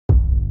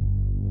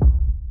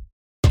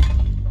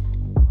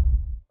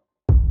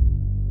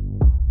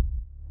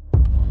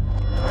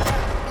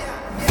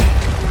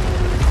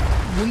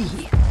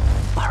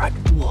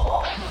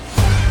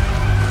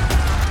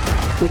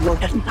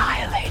and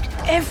annihilate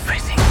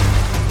everything.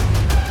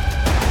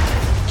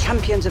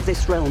 Champions of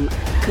this realm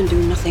can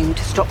do nothing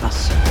to stop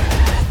us.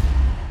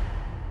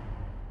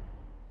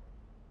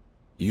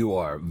 You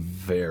are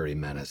very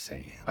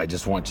menacing. I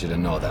just want you to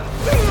know that.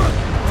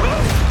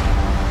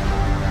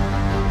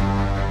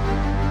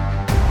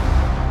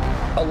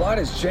 A lot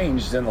has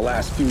changed in the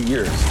last few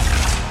years.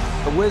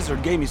 The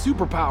wizard gave me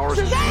superpowers.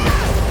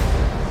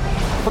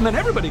 And then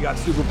everybody got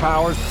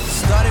superpowers.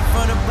 Started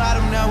from the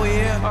bottom, now we're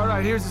here. All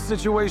right, here's the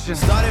situation.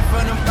 Started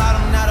from the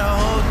bottom, now the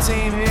whole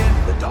team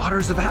here. The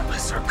daughters of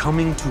Atlas are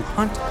coming to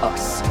hunt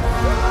us.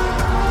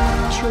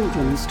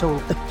 Children stole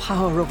the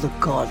power of the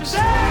gods.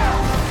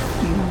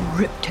 You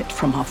ripped it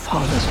from our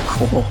father's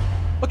core.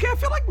 Okay, I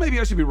feel like maybe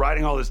I should be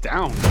writing all this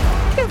down.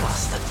 Give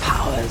us the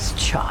powers,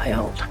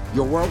 child.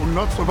 Your world will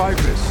not survive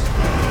this.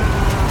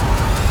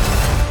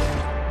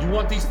 You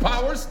want these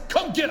powers?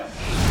 Come get them!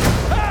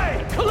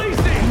 Hey,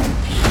 Khaleesi!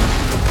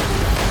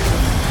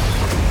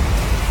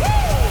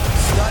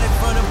 Started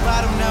from the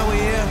bottom, now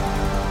we're here.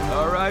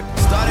 All right,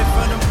 Started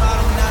from the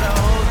bottom, now the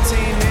whole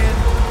team here.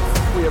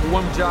 we have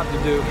one job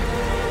to do.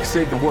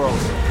 Save the world.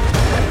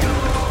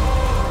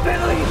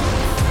 Billy!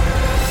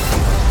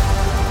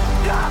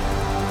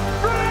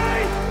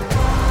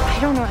 I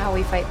don't know how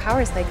we fight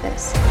powers like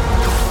this.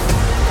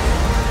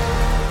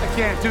 I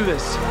can't do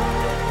this.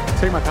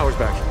 Take my powers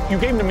back. You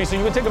gave them to me, so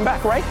you can take them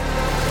back, right?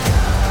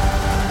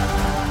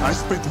 I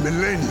spent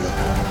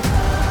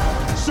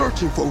millennia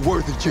searching for a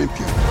worthy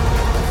champion.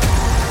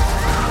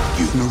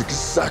 You know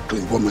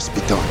exactly what must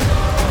be done.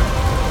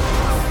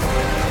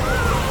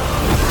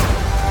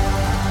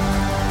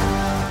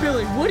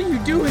 Billy, what are you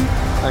doing?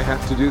 I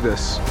have to do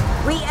this.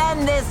 We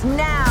end this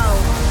now.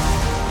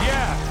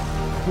 Yeah,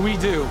 we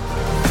do.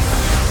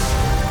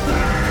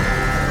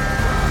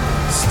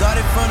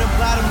 Started from the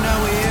bottom,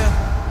 now we're here.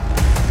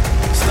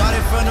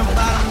 Started from the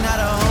bottom, now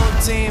the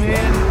whole team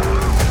here.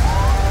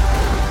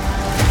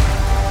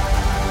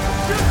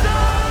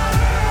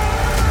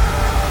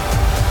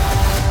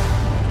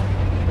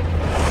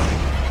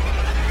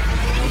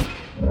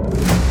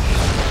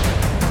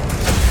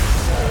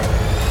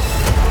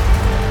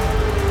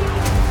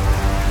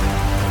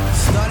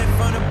 Started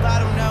from the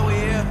bottom, now we're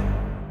here.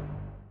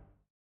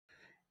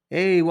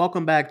 Hey,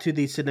 welcome back to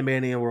the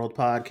Cinemania World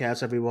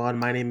Podcast, everyone.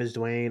 My name is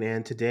Dwayne,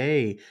 and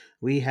today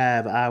we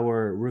have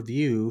our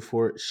review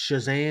for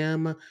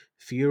Shazam!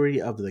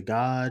 Fury of the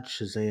Gods,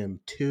 Shazam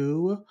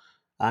 2.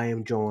 I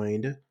am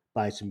joined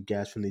by some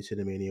guests from the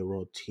Cinemania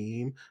World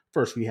team.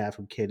 First, we have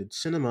from Cated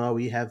Cinema,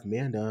 we have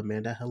Manda.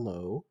 Amanda,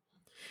 hello.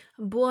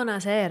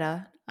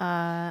 Buonasera.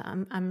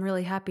 I'm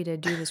really happy to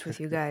do this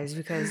with you guys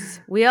because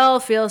we all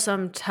feel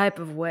some type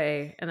of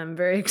way, and I'm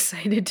very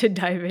excited to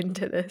dive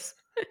into this.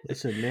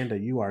 Listen, Amanda,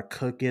 you are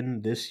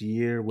cooking this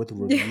year with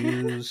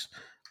reviews.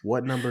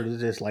 What number is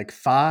this? Like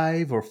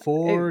 5 or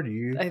 4? Do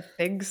you I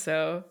think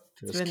so.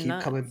 just keep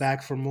coming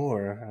back for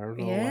more? I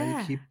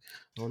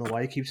don't know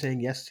why you keep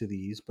saying yes to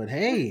these, but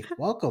hey,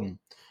 welcome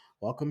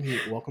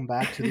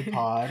back to the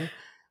pod.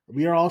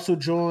 We are also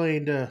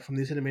joined from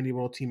the Cinemania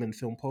World team and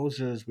Film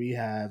Posers. We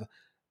have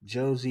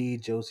Josie.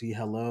 Josie,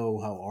 hello.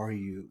 How are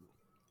you?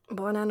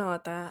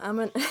 Buonanotte. I'm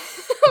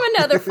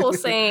another fool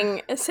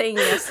saying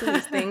yes to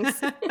these things.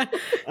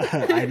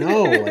 I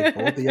know, like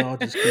both of y'all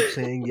just keep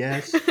saying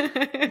yes.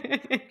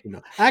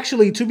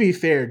 Actually, to be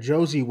fair,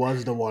 Josie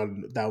was the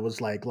one that was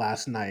like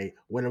last night,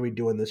 when are we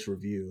doing this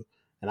review?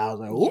 And I was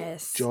like, oh,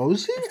 Yes.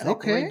 Josie?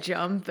 Okay. We're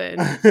jumping.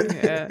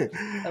 Yeah,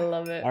 I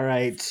love it. All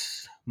right.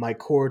 My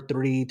core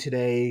 3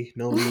 today,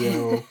 no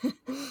Leo.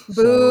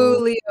 Boo,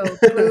 Leo.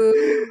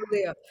 Boo,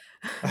 Leo.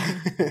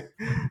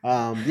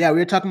 Yeah, we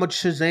were talking about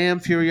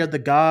Shazam! Fury of the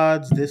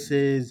Gods. This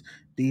is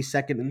the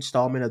second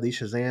installment of the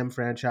Shazam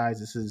franchise.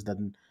 This is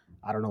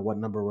I don't know what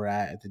number we're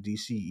at the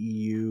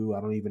DCEU.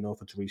 I don't even know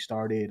if it's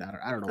restarted.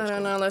 I don't know. I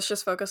don't know. Let's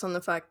just focus on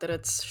the fact that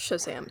it's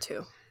Shazam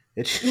 2.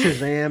 It's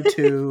Shazam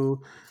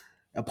 2,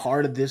 a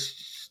part of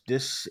this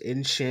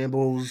in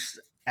shambles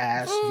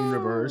ass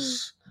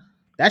universe.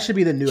 That should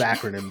be the new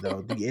acronym,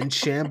 though. The in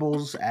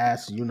shambles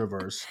ass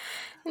universe.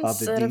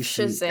 Instead of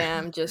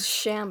Shazam, just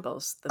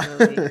shambles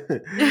the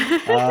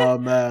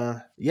movie.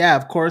 Yeah,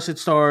 of course it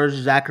stars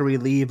Zachary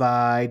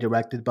Levi,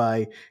 directed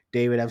by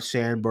David F.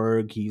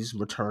 Sandberg. He's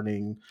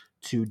returning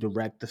to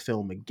direct the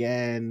film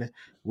again.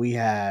 We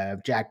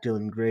have Jack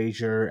Dylan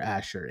Grazer,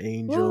 Asher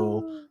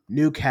Angel, Woo.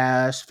 new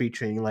cast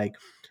featuring like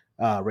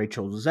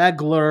Rachel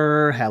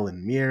Zegler,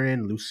 Helen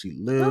Mirren, Lucy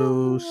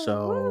Liu.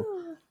 So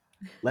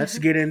let's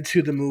get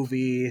into the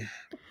movie.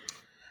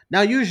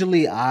 Now,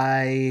 usually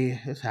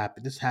this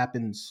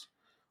happens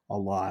a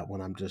lot when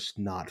I'm just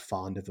not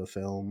fond of a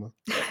film.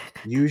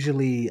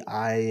 Usually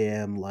I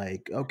am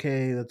like,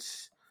 okay,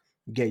 let's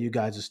get you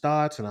guys'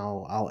 thoughts, and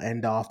I'll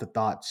end off the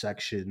thought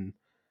section.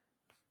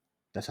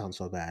 That sounds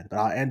so bad, but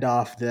I'll end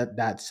off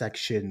that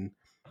section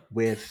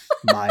with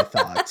my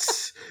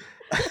thoughts.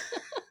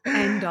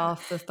 End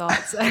off the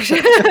thought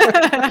section.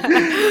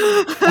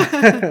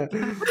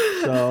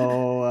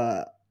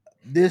 So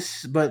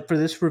for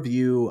this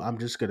review, I'm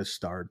just gonna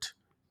start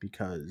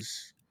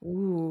because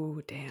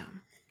Ooh,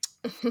 damn.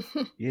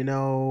 You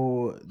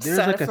know, there's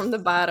Started like from the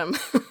bottom.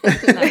 No,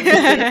 I'm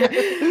just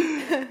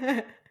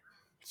kidding.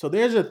 so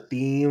there's a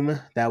theme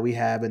that we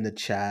have in the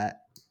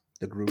chat,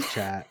 the group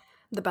chat.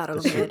 The Battle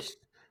The of su- Mid.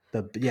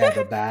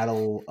 the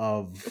battle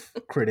of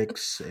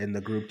critics in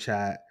the group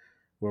chat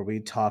where we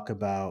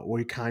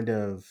kind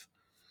of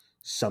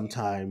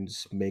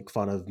sometimes make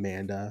fun of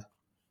Manda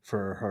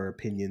for her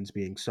opinions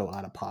being so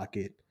out of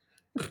pocket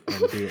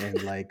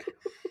and like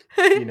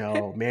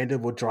Manda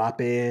will drop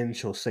in,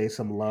 she'll say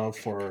some love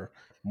for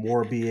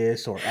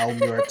Morbius or El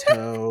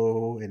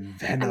Muerto and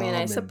I mean, I Venom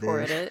and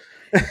support this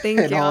it. Thank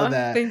and you. all of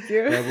that. Thank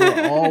you. And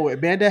we're all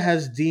Amanda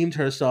has deemed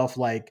herself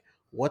like,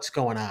 what's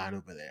going on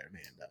over there,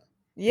 Amanda?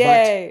 But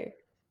Yay.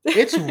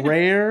 it's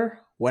rare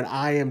when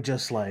I am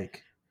just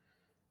like,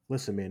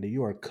 listen, Amanda,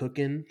 you are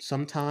cooking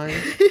sometimes.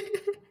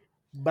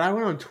 But I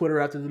went on Twitter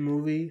after the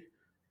movie,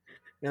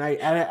 and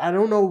I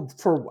don't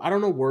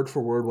know word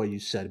for word what you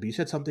said, but you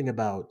said something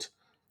about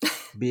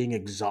being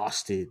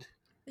exhausted,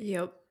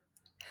 Yep.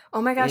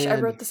 Oh my gosh, I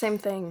and wrote the same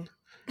thing.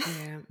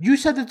 Yeah. you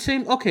said the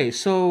same. Okay,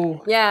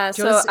 so Yeah,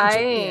 so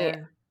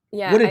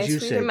Yeah. what I did you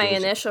tweeted say, my Josie?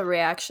 initial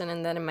reaction,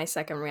 and then in my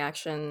second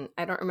reaction,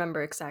 I don't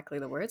remember exactly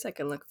the words. I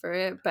can look for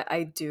it, but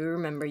I do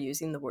remember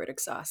using the word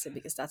exhausted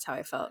because that's how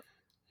I felt.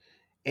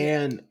 Yeah.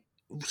 And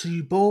so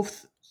you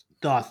both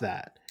thought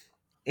that,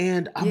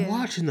 and I'm Yeah.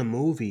 watching the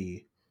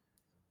movie,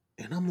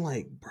 and I'm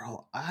like,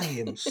 bro, I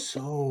am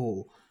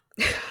so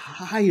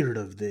tired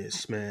of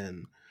this,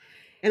 man.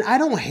 And I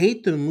don't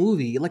hate the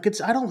movie. Like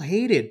I don't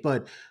hate it,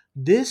 but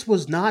this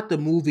was not the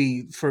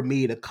movie for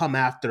me to come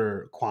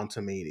after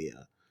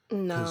Quantumania.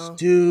 Cause No.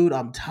 dude,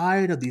 I'm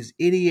tired of these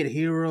idiot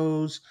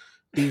heroes,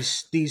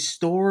 these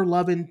Thor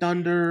Love and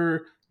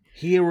Thunder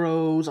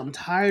heroes. I'm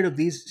tired of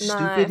these Nah,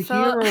 stupid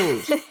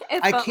heroes. it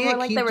I felt more can't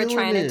like they keep were doing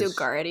trying to do this.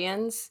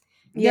 Guardians.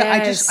 Yeah, I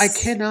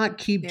Yes. cannot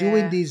keep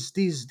doing Yeah. these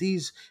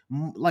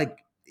like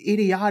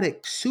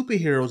idiotic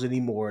superheroes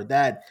anymore.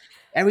 That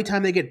every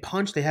time they get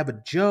punched, they have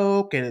a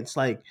joke, and it's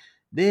like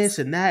this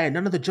and that, and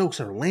none of the jokes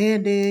are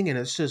landing, and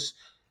it's just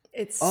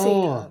It's See,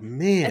 oh stupid.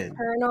 man.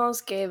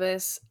 Eternals gave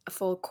us a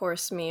full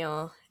course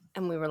meal,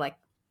 and we were like,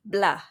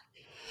 blah,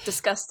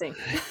 disgusting.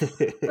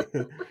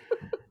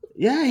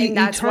 Yeah, And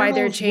that's why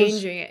they're Eternals was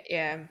changing it.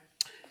 Yeah. I feel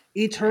that.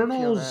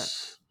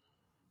 Eternals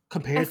I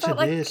compared to felt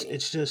like this.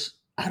 It's just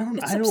it's I don't.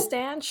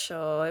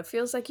 substantial. It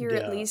feels like you're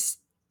at Yeah. least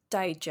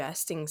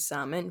digesting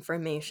some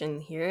information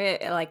here.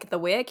 Like the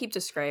way I keep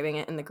describing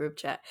it in the group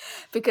chat,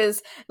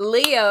 because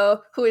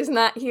Leo, who is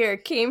not here,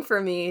 came for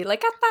me.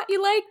 Like, I thought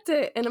you liked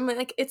it, and I'm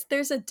like,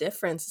 there's a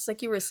difference. It's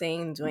like you were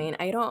saying, Dwayne.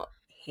 I don't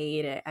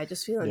hate it. I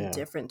just feel Yeah.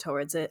 indifferent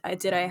towards it. I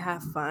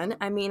have fun.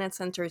 I mean,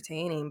 it's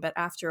entertaining, but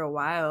after a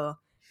while,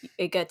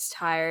 it gets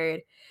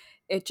tired.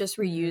 It just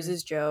Mm.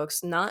 reuses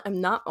jokes.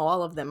 Not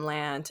all of them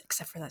land,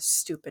 except for that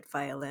stupid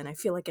violin. I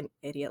feel like an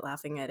idiot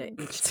laughing at it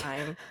each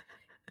time.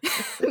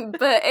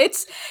 But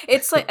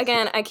it's like,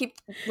 again, I keep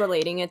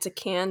relating it to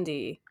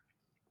candy,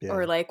 Yeah.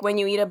 or like when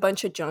you eat a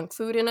bunch of junk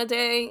food in a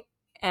day,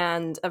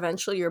 and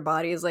eventually your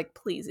body is like,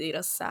 please eat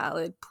a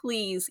salad,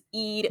 please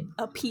eat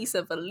a piece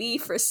of a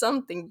leaf or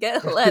something,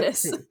 get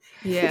lettuce,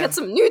 Yeah. get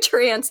some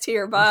nutrients to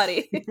your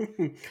body.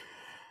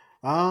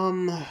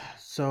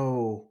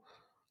 So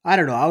I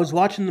don't know. I was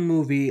watching the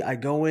movie. I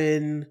go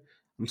in.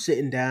 I'm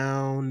sitting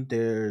down.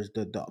 There's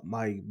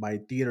my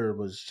theater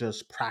was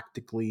just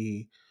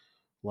practically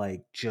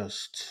like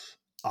just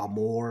a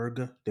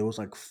morgue. There was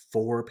like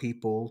 4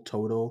 people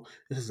total.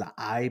 This is an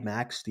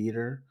IMAX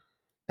theater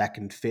that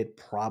can fit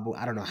probably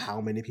I don't know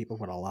how many people,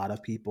 but a lot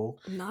of people,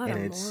 Not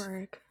and a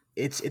morgue.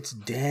 it's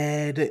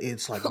dead.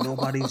 It's like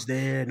nobody's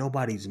there,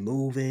 nobody's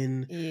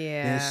moving. This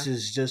Yeah.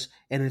 is just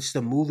and it's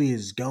the movie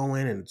is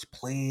going and it's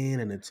playing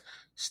and it's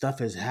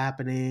stuff is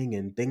happening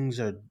and things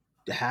are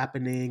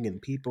happening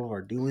and people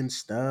are doing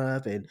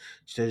stuff and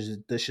there's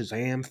the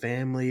Shazam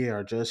family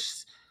are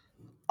just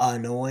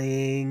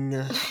annoying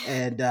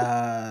and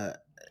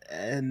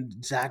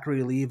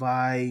Zachary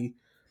Levi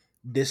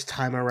this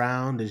time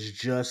around is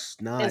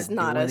just Is not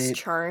not doing as it.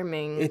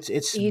 charming. He's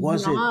It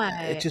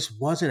not. just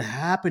wasn't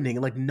happening.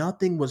 Like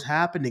nothing was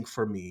happening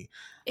for me.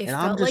 It And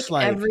I'm felt just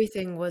like like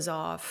everything was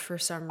off for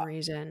some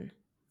reason.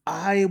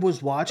 I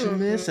was watching Hmm.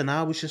 this and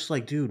I was just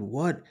like, dude,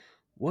 what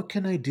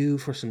can I do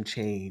for some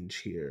change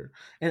here?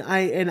 And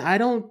I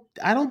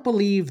don't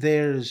believe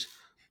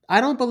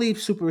I don't believe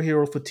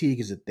superhero fatigue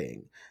is a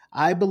thing.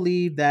 I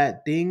believe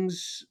that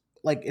things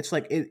like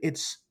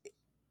it's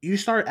you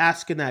start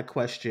asking that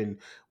question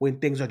when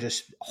things are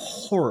just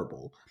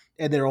horrible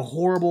and they're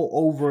horrible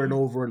over and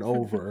over and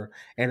over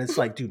and it's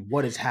like dude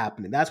what is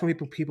happening, that's when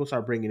people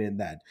start bringing in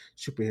that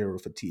superhero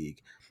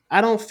fatigue. I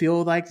don't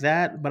feel like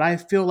that, but I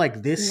feel like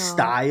No. this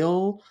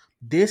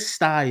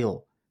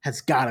style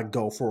has got to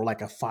go for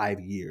like a 5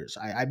 years.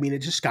 I mean it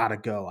just got to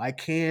go. I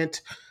can't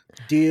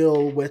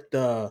deal with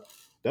the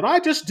did I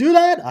just do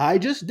that? I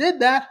just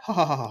did that. Ha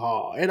ha ha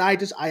ha. And I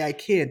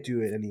can't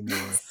do it anymore.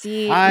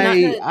 See, not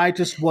I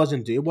just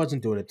wasn't it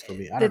wasn't doing it for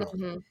me. I don't the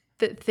know. Hmm.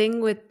 the thing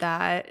with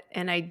that,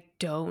 and I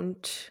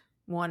don't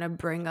want to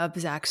bring up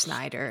Zack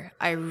Snyder.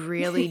 I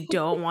really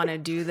don't want to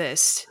do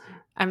this.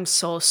 I'm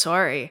so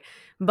sorry.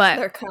 But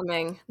They're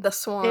coming. The it,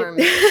 swarm.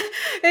 it's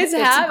It's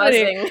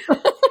happening.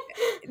 buzzing.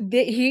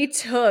 He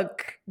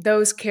took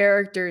those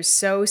characters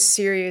so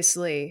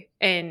seriously,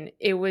 and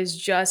it was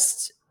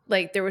just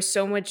like there was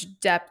so much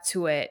depth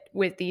to it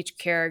with each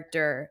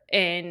character,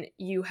 and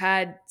you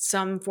had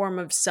some form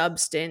of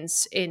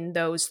substance in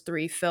those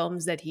 3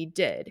 films that he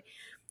did.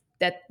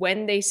 That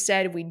when they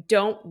said we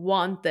don't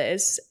want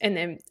this, and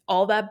then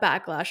all that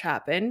backlash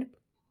happened,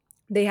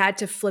 they had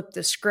to flip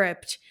the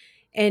script,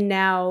 and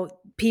now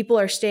people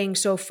are staying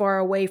so far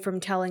away from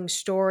telling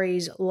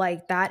stories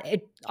like that.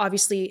 It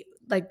obviously,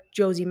 like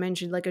Josie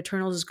mentioned, like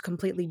Eternals is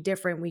completely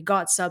different. We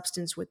got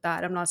substance with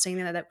that. I'm not saying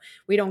that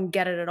we don't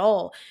get it at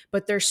all,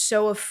 but they're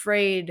so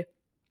afraid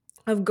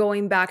of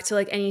going back to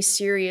like any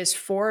serious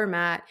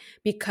format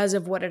because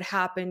of what had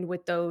happened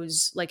with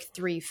those like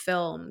 3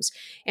 films.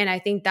 And I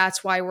think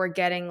that's why we're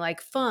getting like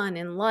fun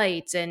and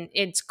light, and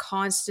it's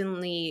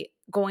constantly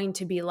going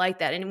to be like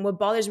that. And what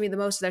bothers me the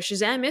most is that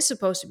Shazam is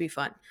supposed to be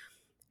fun.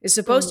 It's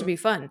supposed to Mhm. be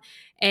fun.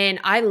 And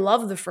I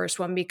love the first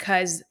one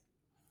because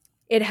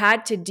it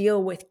had to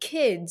deal with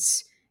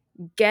kids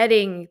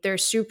getting their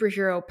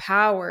superhero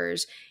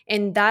powers,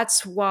 and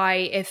that's why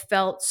it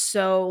felt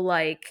so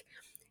like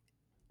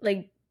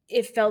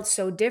it felt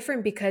so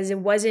different because it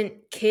wasn't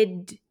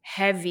kid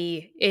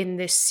heavy in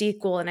this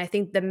sequel. And I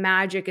think the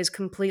magic is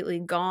completely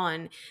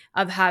gone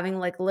of having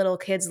like little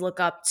kids look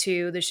up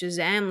to the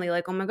Shazam,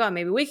 like, oh my god,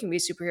 maybe we can be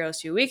superheroes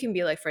too, we can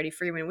be like Freddie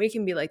Freeman, we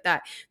can be like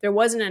that. There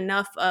wasn't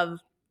enough of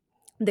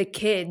the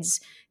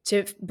kids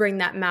to bring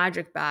that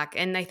magic back.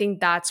 And I think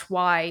that's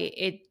why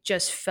it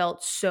just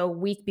felt so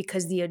weak,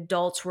 because the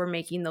adults were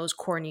making those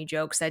corny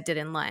jokes that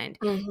didn't land.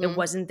 It Mhm.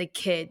 wasn't the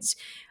kids.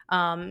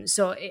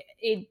 So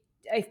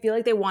I feel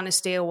like they want to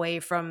stay away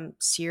from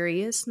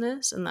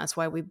seriousness, and that's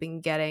why we've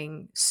been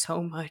getting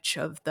so much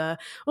of the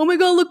 "oh my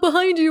god, look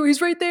behind you,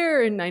 he's right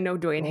there." And I know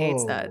Dwayne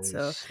hates that,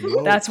 Holy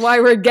so that's why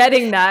smokes. we're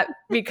getting that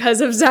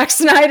because of Zack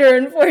Snyder.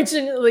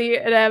 Unfortunately,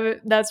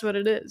 that's what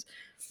it is.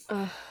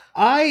 Ugh.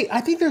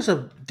 I think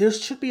there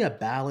should be a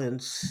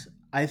balance.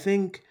 I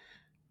think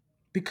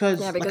Yeah,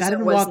 because like because I there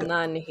didn't was walk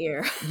none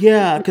here.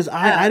 yeah, because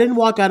Yeah. I didn't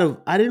walk out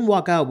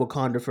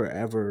Wakanda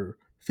Forever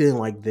feeling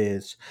like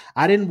this.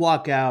 I didn't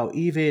walk out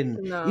even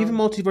No.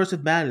 Multiverse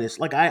of Madness.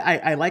 Like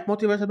I like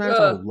Multiverse of Madness.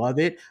 I Ugh. love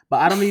it, but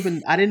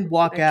I didn't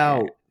walk I can't.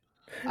 out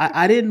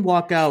I didn't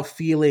walk out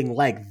feeling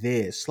like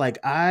this.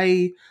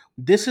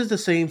 This is the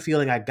same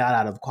feeling I got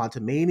out of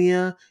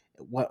Quantumania,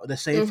 what the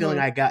same feeling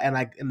Mhm. I got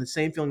and the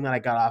same feeling that I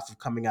got off of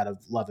coming out of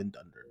Love and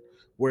Thunder,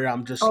 where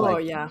I'm just Oh,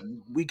 like, yeah.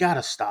 we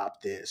gotta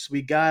stop this.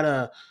 We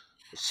gotta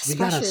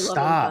Especially Love and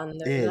stop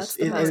Thunder. this. That's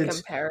the And best it's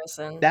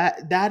comparison.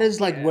 that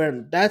is like Yeah.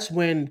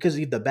 when because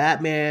the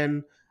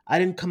Batman. I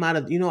didn't Oh come out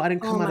my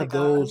of god.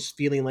 those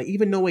feeling like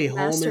even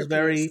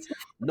Masterpiece.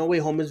 No Way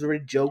Home is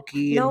very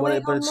jokey and No Way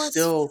whatever, but Home it's was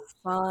still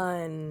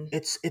fun.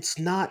 it's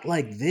not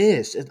like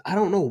this. I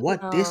don't know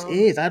what this No.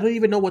 is. I don't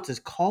even know what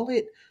to call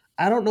it.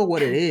 I don't know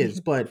what it is,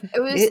 but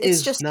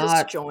It's just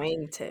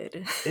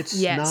disjointed.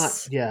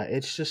 Yes. yeah,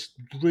 it's just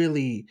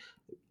really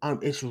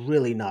it's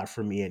really not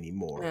for me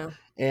anymore. Yeah.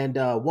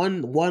 And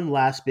one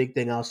last big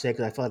thing I'll say,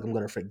 because I feel like I'm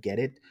gonna forget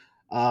it.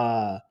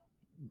 Uh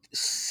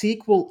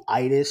sequel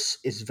itis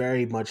is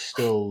very much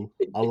still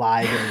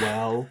alive and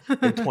well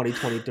in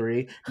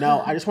 2023.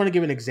 Now, I just want to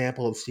give an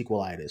example of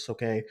sequelitis,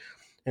 okay?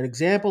 An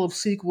example of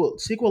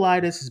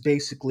sequelitis is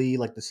basically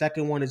like the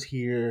second one is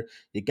here.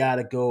 You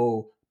gotta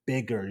go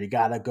bigger. You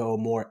gotta go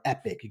more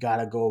epic. You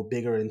gotta go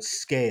bigger in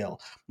scale.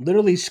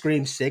 Literally,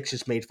 Scream 6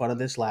 just made fun of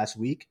this last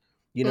week.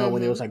 You know,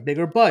 when it was Mhm. like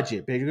bigger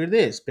budget, bigger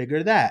this,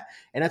 bigger that.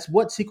 And that's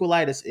what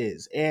sequelitis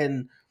is.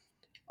 And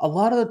a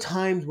lot of the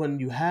times when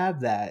you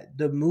have that,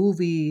 the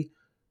movie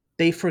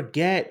they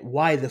forget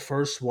why the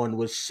first one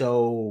was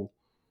so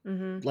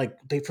Hmm. like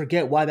they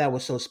forget why that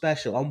was so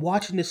special. I'm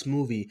watching this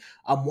movie.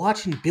 I'm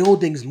watching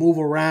buildings move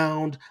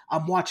around.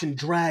 I'm watching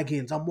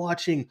dragons. I'm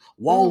watching Mhm.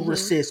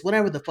 walruses,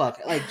 whatever the fuck,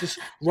 like just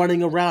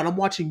running around. I'm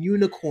watching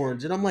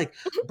unicorns, and I'm like,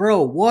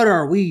 bro, what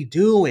are we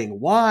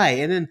doing? Why?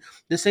 And then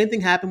the same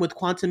thing happened with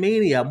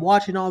Quantumania. I'm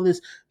watching all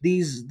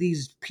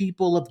these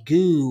people of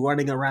goo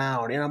running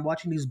around, and I'm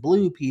watching these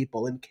blue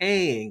people and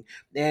Kang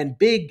and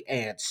big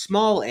ants,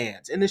 small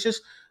ants, and it's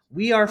just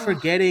we are Oh,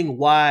 forgetting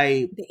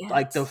why the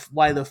like ants.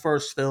 why the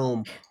first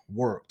film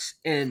worked.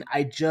 And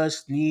I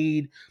just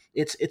need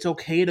it's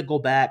okay to go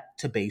back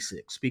to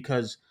basics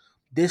because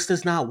this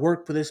does not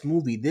work for this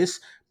movie. This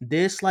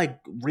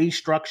like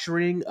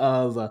restructuring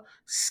of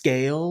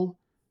scale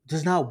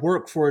does not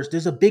work for us.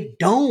 There's a big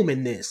dome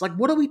in this. Like,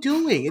 what are we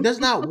doing? It does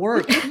not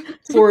work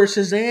for a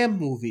Shazam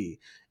movie.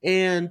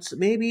 And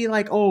maybe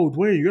like, oh,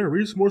 Dwayne, you gotta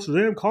read some more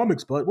Shazam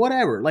comics, but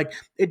whatever. Like,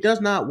 it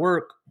does not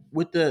work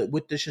with the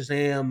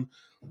Shazam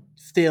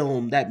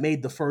film that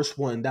made the first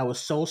one that was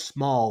so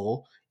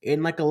small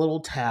in like a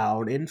little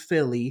town in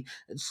Philly.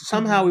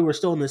 Somehow Hmm. we were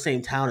still in the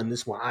same town in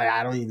this one.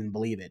 I don't even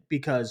believe it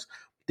because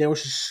there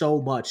was just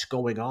so much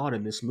going on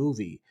in this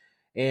movie.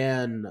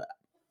 And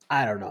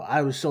I don't know.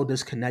 I was so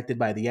disconnected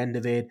by the end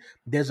of it.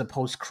 There's a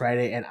post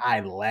credit, and I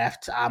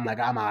left. I'm like,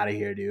 I'm out of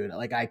here, dude.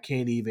 Like, I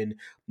can't even.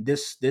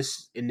 This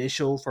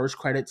initial first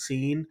credit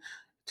scene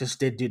just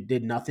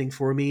did nothing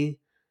for me.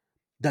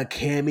 The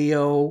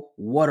cameo.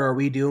 What are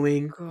we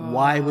doing?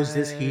 Why was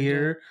this God.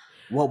 here?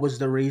 What was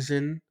the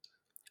reason?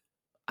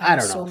 I I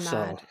was don't so know.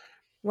 So,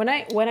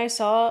 mad. When I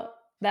saw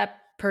that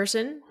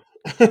person,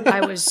 I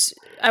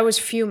was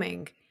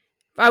fuming.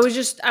 I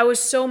was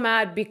so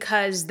mad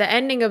because the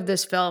ending of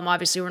this film,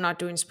 obviously we're not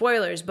doing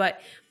spoilers, but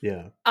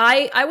yeah,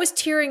 I was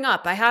tearing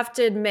up, I have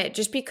to admit,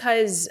 just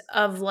because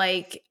of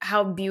like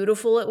how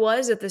beautiful it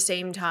was at the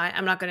same time.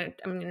 I'm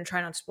gonna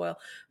try not to spoil,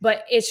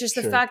 but it's just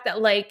the sure. fact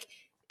that like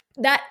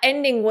that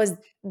ending was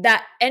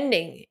that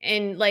ending.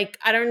 And like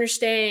I don't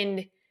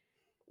understand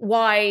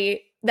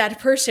why that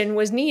person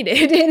was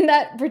needed in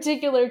that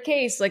particular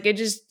case. Like it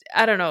just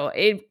I don't know.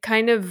 It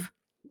kind of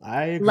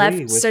I agree left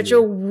with such a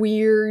you.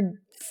 weird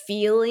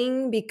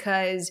feeling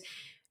because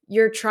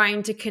you're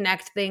trying to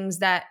connect things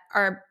that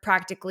are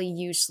practically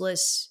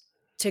useless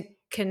to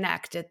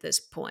connect at this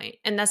point.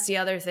 And that's the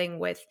other thing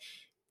with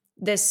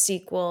this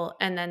sequel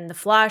and then The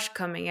Flash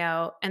coming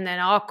out and then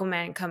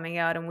Aquaman coming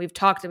out, and we've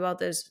talked about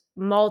this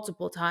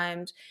multiple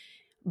times,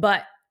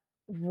 but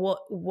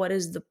what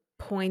is the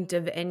point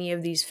of any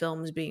of these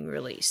films being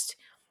released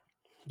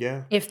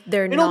Yeah, if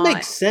they're it don't make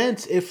not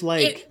sense if it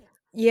like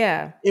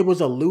yeah. it was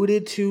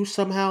alluded to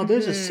somehow.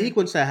 There's a Mhm.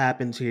 sequence that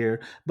happens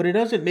here, but it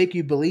doesn't make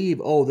you believe,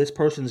 oh, this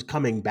person's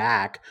coming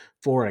back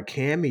for a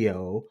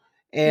cameo.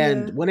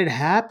 And Yeah. when it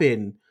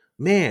happened,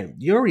 man,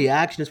 your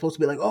reaction is supposed to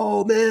be like,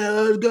 oh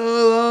man, let's go,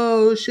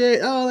 oh shit,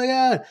 oh my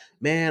god.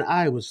 Man,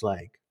 I was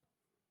like,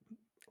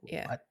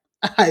 Yeah. what?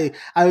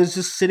 I was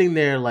just sitting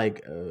there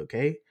like,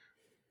 okay.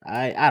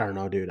 I don't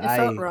know, dude. It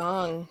felt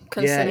wrong Yeah, it's I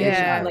considering don't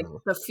Yeah. like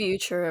know. the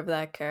future of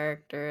that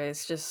character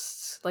is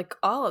just like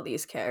all of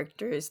these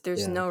characters.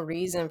 There's Yeah. no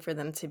reason for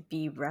them to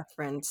be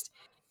referenced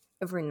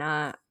if we're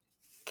not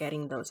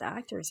getting those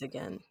actors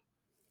again.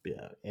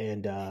 Yeah.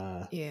 And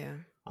Yeah.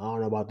 I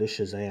don't know about this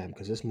Shazam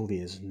because this movie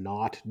is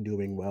not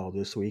doing well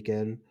this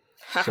weekend.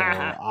 So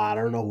I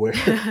don't know where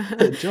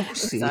I'm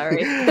Josie.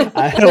 sorry.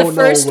 I The don't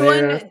know first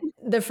where. one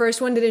the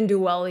first one didn't do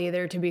well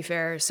either, to be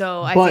fair.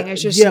 So I think But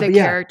it's just yeah, the but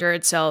yeah. character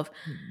itself.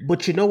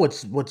 But you know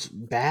what's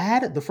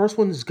bad? The first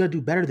one is gonna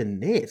do better than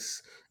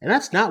this. And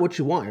that's not what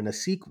you want in a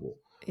sequel.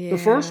 The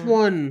first Yeah.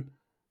 one,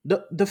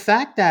 the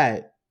fact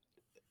that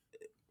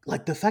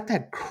the fact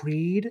that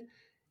Creed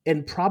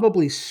and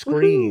probably Woohoo.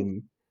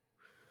 Scream,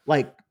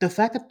 like the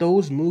fact that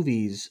those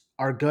movies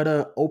are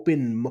gonna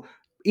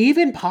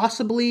even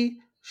possibly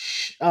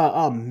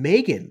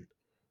Megan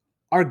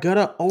are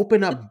gonna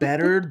open up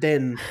better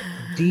than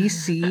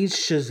DC's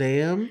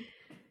Shazam.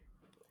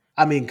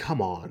 I mean,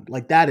 come on,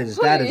 like Why are that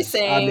you is. I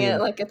saying it mean,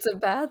 like it's a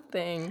bad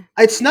thing?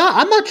 it's not.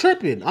 I'm not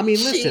tripping. I mean,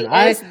 She listen,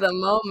 is the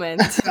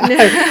moment.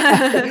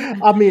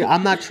 I mean,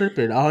 I'm not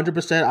tripping.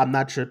 100%. I'm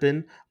not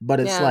tripping. But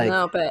it's Yeah, like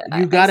no, but I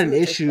see what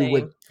you're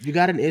saying. you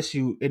got an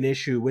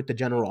issue with the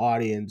general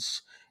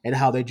audience and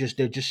how they're just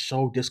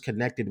so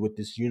disconnected with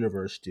this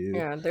universe, dude.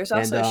 Yeah, there's And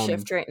also a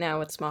shift right now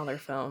with smaller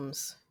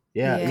films.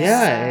 yeah, yeah,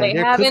 Yeah. and They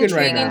they're have cooking right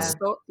intriguing Yeah.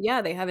 now.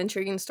 yeah, they have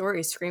intriguing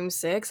stories. Scream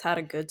 6 had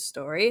a good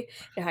story.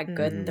 It had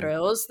good Mhm. Mhm.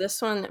 thrills.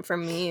 This one for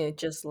me it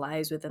just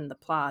lies within the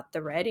plot.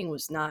 The writing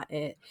was not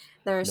it.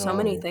 There are so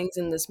many No, things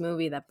in this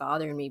movie that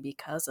bother me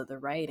because of the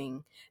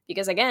writing.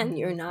 Because again,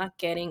 you're Mhm. not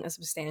getting a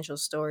substantial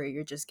story.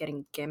 You're just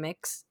getting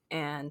gimmicks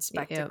and Yep.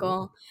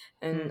 spectacle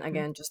and Mhm.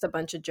 again, just a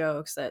bunch of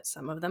jokes that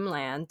some of them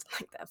land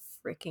like that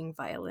freaking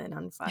violin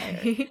on fire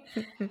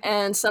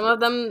and some of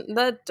them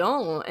that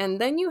don't. And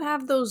then you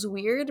have those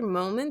weird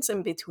moments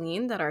in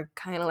between that are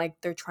kind of like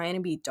they're trying to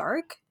be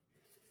dark,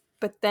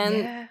 but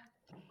then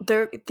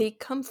Yeah. they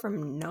come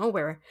from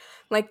nowhere.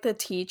 Like the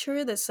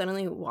teacher that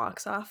suddenly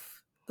walks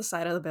off the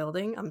side of the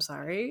building. I'm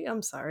sorry.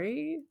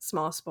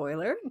 Small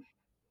spoiler.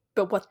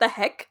 But what the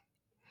heck?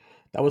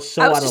 that was I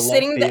so was out of just left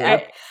sitting there.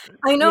 field.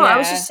 I know. I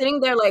was just Yeah. sitting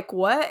there like,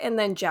 what? And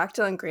then Jack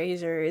Dylan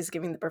Grazer is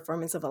giving the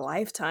performance of a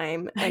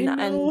lifetime, I and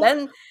know.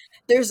 then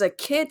there's a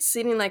kid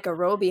sitting like a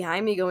row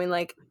behind me, going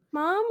like,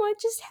 "Mom, what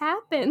just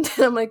happened?"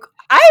 And I'm like,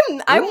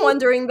 I'm What?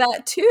 wondering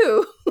that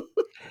too.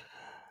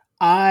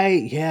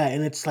 Yeah,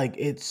 and it's like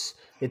it's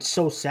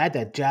so sad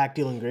that Jack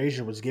Dylan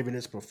Grazer was giving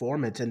his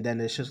performance, and then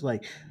it's just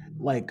like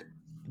like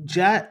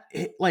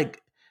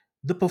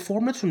the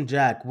performance from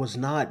Jack was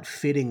not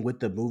fitting with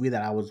the movie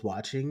that I was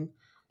watching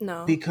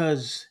No.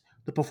 because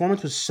the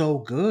performance was so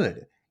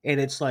good, and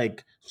it's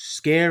like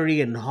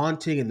scary and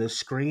haunting, and the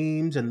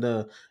screams and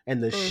the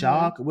Mm-hmm.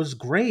 shock was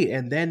great,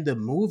 and then the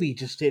movie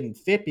just didn't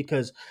fit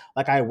because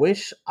like I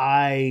wish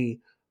I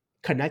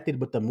connected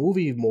with the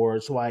movie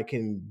more so I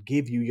can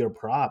give you your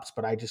props,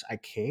 but I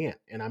can't.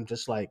 And I'm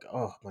just like,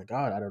 oh my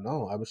god, I don't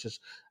know. I was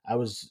I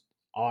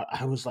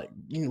was like,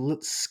 you know,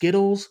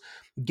 Skittles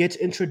gets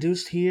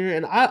introduced here,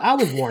 and I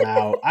was worn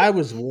out. I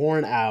was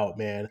worn out,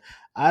 man.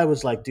 I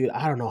was like, dude,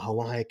 I don't know how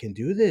long I can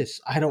do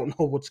this. I don't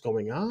know what's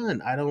going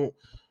on. I don't.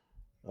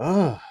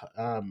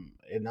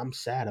 And I'm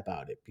sad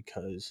about it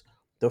because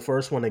The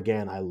first one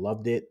again, I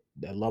loved it.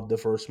 I loved the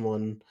first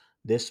one.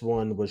 This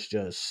one was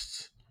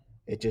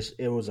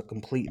it was a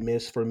complete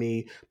miss for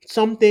me.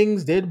 Some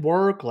things did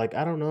work, like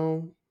I don't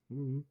know,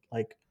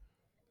 like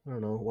I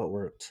don't know what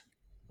worked.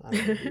 I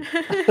don't know, dude.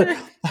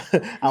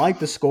 I like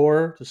the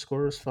score. The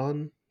score is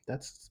fun.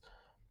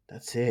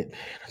 That's it, man.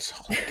 That's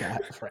all I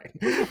got, right?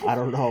 I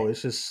don't know.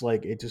 It's just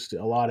like it just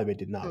a lot of it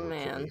did not work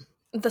for Man, me.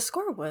 the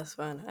score was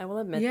fun. I will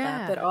admit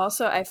that. But Yeah.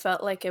 also, I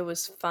felt like it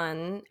was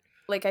fun.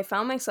 Like, I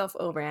found myself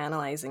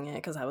overanalyzing it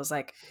because I was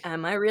like,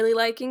 am I really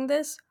liking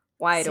this?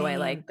 Why do I Same.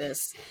 like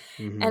this?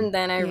 Hmm. And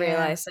then I Yeah.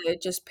 realized that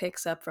it just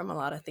picks up from a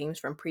lot of themes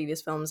from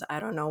previous films. I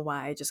don't know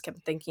why. I just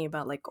kept thinking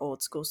about like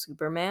old school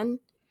Superman.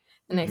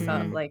 And I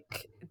felt Mm-hmm. Hmm.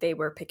 like they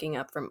were picking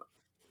up from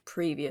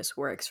previous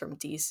works from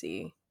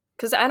DC.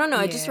 Because I don't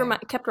know, it just Yeah.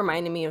 kept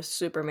reminding me of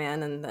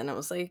Superman. And then I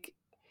was like,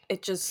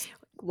 it just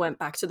went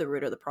back to the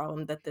root of the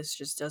problem that this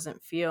just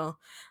doesn't feel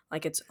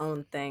like its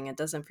own thing. It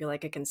doesn't feel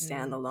like it can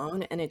stand Mm.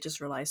 alone. And it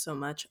just relies so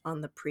much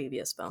on the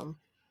previous film.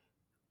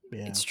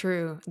 Yeah. It's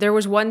true. There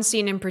was one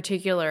scene in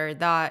particular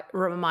that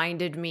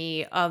reminded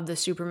me of the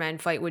Superman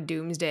fight with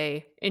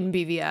Doomsday in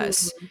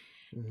BVS. Mhm.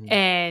 Hmm.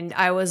 And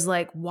I was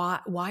like, why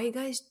are you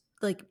guys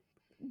like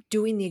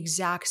doing the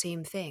exact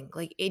same thing?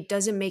 Like it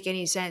doesn't make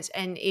any sense.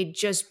 And it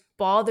just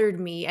bothered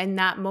me in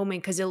that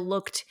moment because it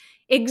looked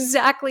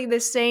exactly the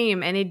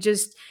same. And it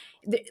just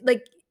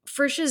like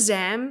for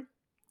Shazam,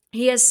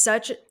 he has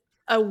such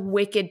a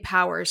wicked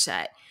power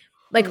set.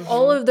 Like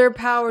all Mhm. of their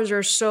powers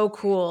are so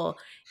cool.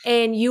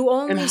 And you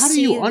And only how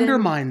do you see them.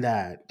 undermine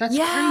that? That's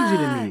crazy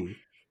to Yeah. me.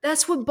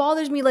 That's what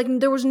bothers me. Like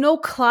there was no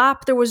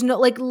clap, there was no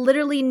like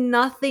literally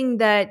nothing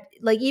that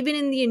like even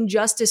in the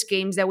Injustice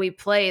games that we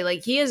play,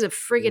 like he has a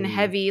freaking Mm.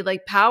 heavy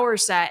like power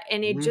set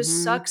and it just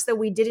Hmm. sucks that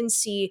we didn't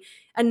see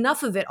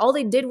enough of it. All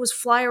they did was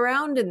fly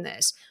around in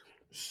this.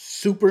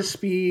 Super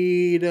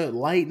speed,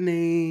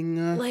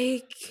 lightning.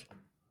 Like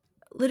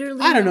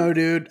literally I don't know, not.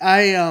 dude.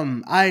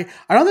 I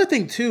another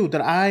thing too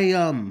that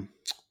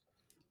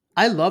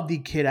I love the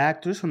kid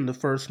actors from the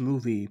first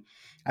movie.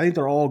 I think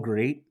they're all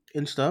great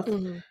and stuff.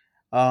 Mhm.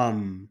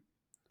 Um,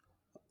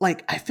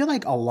 like I feel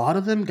like a lot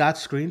of them got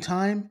screen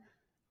time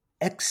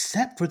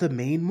except for the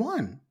main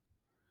one.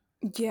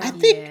 I Yeah.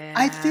 think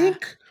I Yeah.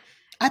 think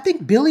I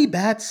think Billy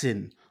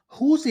Batson,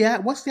 what's the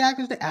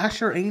actor's name?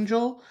 Asher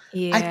Angel.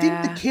 I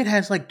think the Yeah. kid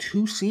has like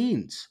two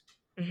scenes.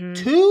 Hmm.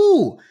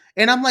 Two.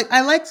 And I'm like,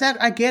 I like Zach.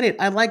 I get it.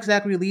 I like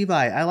Zachary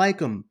Levi. I like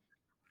him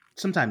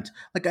sometimes.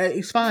 Like,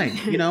 he's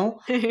fine, you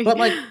know. But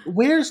like,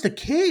 where's the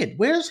kid?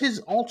 Where's his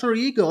alter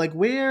ego? Like, And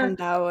where?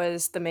 that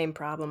was the main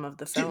problem of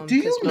the Do film you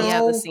because most of the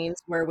Yep. know,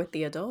 scenes were with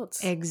the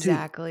adults. dude?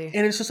 Exactly.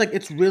 And it's just like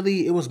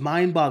it was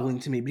mind boggling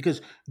to me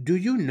because do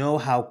you know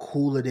how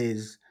cool it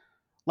is?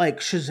 Like,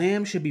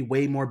 Shazam should be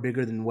way more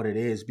bigger than what it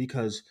is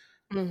because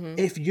Mhm.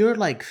 if you're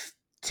like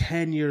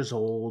 10 years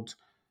old,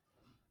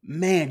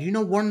 man, you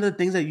know one of the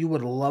things that you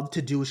would love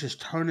to do is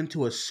just turn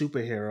into a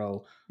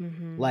superhero,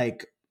 Hmm.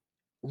 like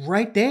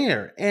right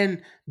there.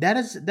 And that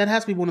has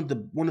to be one of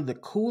the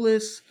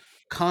coolest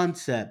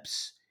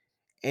concepts.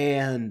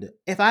 And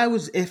if I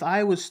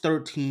was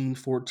 13,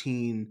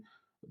 14,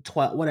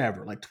 12,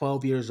 whatever, like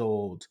 12 years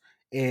old,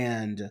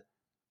 and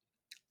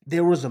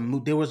there was a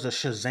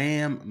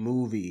Shazam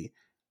movie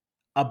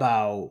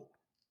about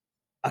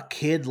a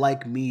kid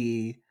like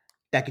me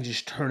that can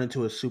just turn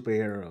into a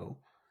superhero.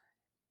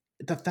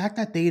 The fact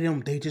that they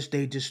don't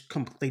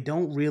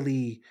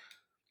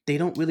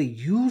really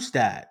use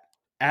that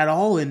at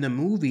all in the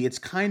movie. It's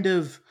kind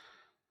of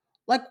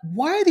like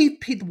why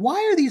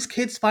are these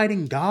kids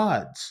fighting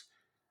gods?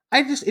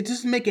 It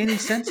doesn't make any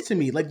sense to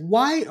me. Like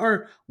why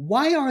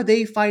are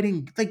they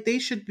fighting? Like they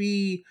should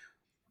be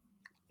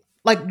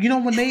like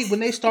when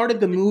they started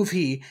the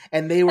movie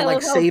and they were I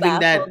like love how saving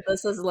that baffled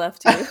this has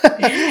left you.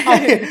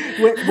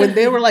 when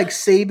they were like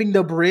saving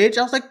the bridge,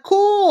 I was like,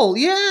 cool,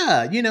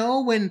 yeah.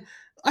 When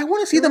I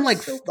want to see They them were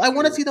like so I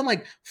want to cute. see them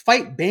like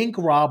fight bank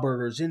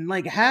robbers and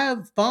like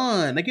have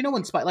fun, like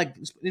like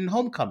in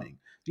Homecoming,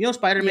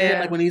 Spider Man,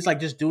 like Yeah. when he's like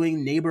just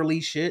doing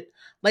neighborly shit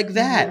like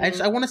that.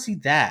 Hmm. I want to see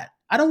that.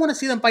 I don't want to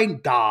see them fighting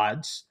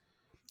gods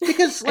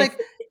because I like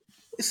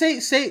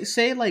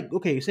say like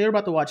okay, say we're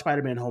about to watch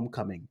Spider Man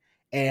Homecoming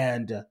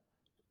and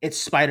it's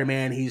Spider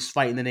Man. He's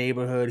fighting the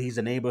neighborhood. He's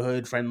a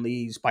neighborhood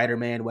friendly Spider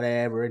Man,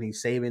 whatever, and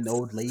he's saving the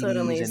old ladies.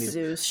 Suddenly And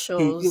Zeus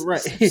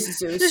right,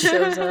 Zeus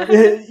shows up.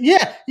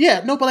 yeah,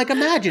 yeah. No, but like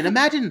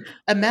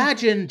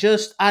imagine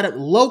just out of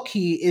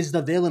Loki is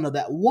the villain of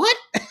that. What?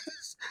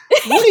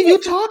 What are you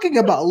talking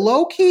about,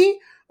 Loki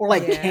or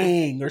like yeah.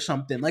 Kang or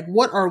something? Like,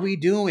 what are we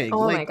doing?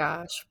 Oh my Like,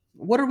 gosh.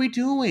 what are we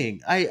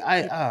doing?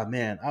 Oh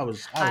man, I I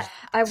was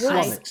I will I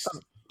flummoxed.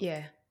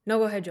 yeah. No,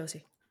 go ahead,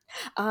 Josie.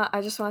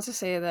 I just want to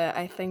say that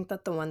I think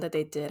that the one that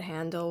they did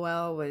handle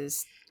well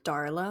was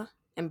Darla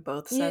in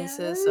both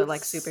senses. So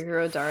like Yes.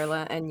 superhero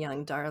Darla and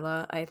young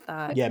Darla. I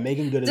thought Yeah,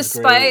 Megan Good is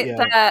great. despite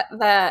Yeah,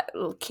 that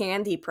little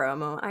candy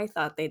promo, I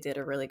thought they did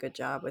a really good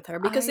job with her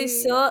because they I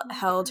still love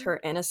held her. her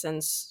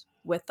innocence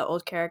with the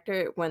old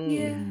character when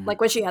Yeah. hmm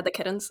like when she had the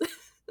kittens.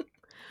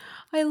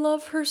 I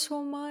love her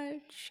so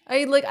much.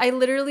 I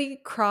literally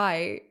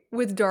cry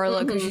with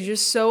Darla because she's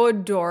just so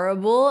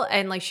adorable,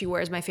 and like she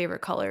wears my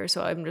favorite color,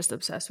 so I'm just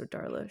obsessed with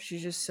Darla.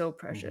 She's just so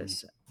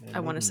precious. Yeah, I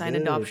want to Megan sign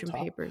Good. adoption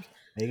papers.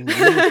 Megan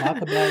Good. Talk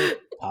about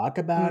it. Talk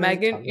about it.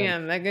 Megan, Talk about yeah,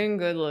 Megan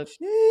Good look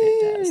fantastic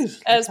Jeez.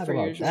 Let's as talk per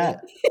about usual.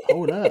 that.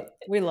 Hold up.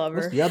 We love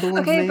What's her. the other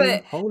one's Okay, name?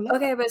 but Hold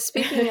okay, up. but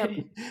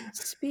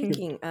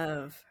speaking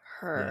of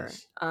her,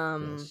 Yes.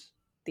 Yes.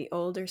 the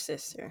older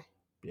sister,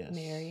 Yes.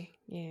 Mary,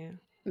 yeah.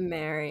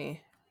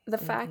 Mary. The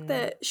fact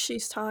that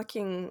she's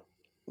talking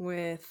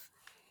with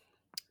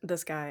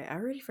this guy, I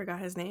already forgot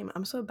his name.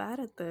 I'm so bad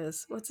at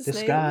this. What's his This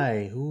name?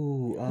 guy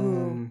who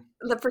Who?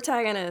 The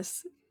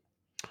protagonist,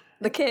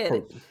 the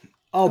kid.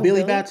 Oh,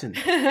 Billy Billy? Batson.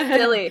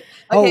 Billy.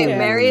 Okay,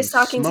 Mary Holy is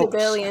talking to smokes.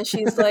 Billy and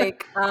she's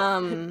like,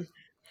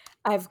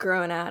 I've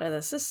grown out of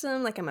the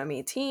system, like I'm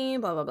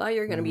 18, blah blah blah.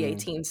 You're gonna be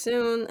 18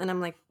 soon. And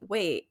I'm like,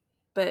 wait,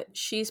 but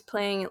she's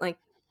playing like,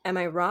 am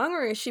I wrong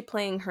or is she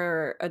playing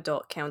her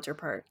adult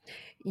counterpart?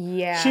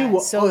 Yeah. Oh,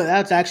 So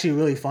that's actually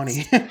really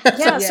funny.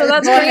 Yeah, so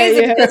that's go ahead,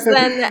 crazy yeah. because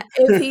then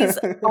if he's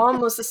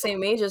almost the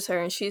same age as her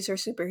and she's her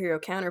superhero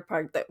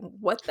counterpart,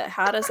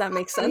 how does that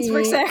make sense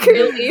for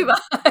Zachary Levi?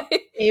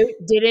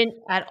 It didn't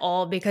at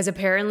all because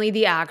apparently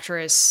the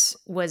actress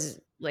was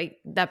like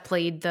that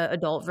played the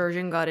adult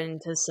version got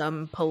into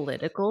some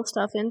political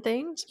stuff and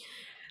things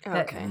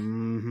that Okay.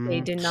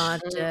 they did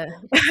not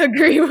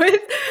agree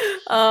with.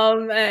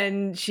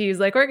 And she's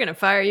like, we're gonna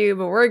fire you,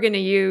 but we're gonna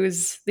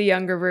use the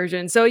younger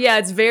version. So yeah,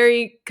 it's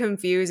very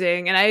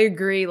confusing. And I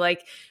agree,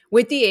 like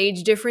with the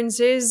age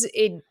differences,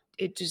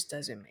 it just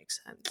doesn't make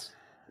sense.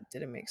 It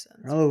didn't make sense.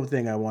 Another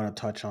thing I want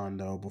to touch on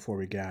though before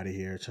we get out of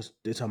here,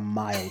 it's a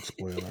mild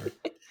spoiler.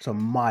 It's a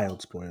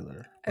mild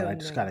spoiler, but I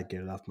just gotta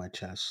get it off my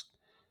chest,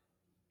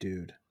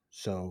 dude.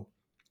 So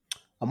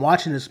I'm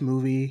watching this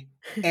movie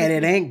and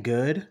it ain't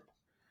good,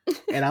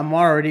 and I'm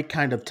already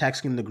kind of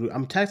texting the group.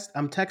 I'm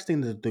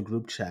texting the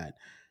group chat,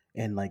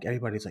 and like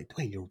everybody's like,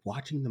 "Wait, you're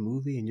watching the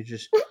movie?" And you're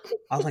just,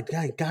 I was like,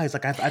 guys,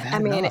 like I've had I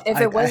mean, enough. if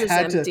I it was as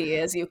had to. empty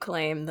as you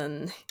claim,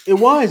 then It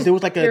was. There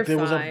was like You're there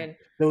was fine.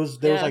 there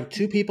was like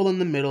two people in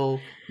the middle.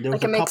 There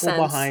was like a it makes couple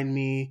sense. behind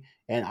me,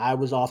 and I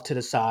was off to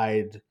the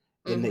side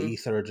in the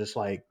ether, just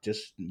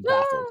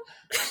baffled.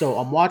 So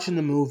I'm watching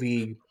the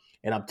movie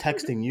and I'm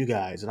texting you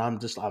guys, and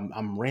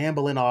I'm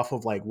rambling off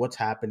of like what's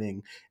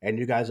happening, and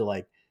you guys are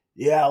like,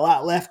 "Yeah, a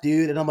lot left,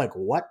 dude," and I'm like,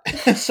 "What?"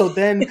 So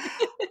then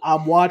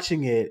I'm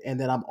watching it, and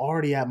then I'm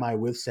already at my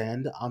wit's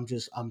end.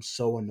 I'm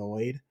so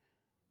annoyed,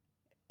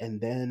 and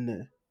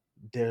then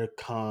there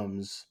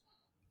comes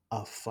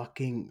a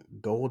fucking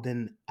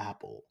golden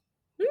apple.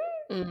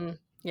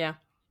 Yeah.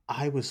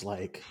 I was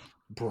like,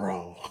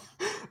 bro.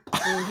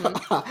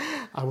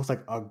 I was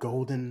like, a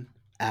golden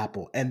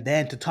apple. And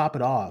then to top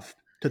it off,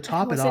 It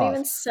wasn't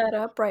even set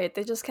up right.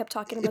 They just kept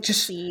talking about the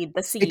seed,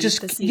 the seed,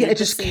 the seed, it the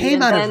just seed,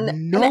 came and out of then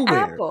an nowhere.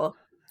 apple.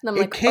 And I'm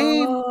It like,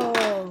 came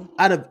oh.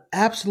 out of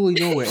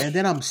absolutely nowhere. And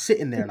then I'm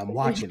sitting there and I'm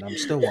watching. I'm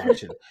still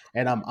watching.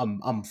 And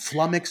I'm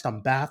flummoxed,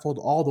 I'm baffled,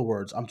 all the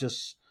words. I'm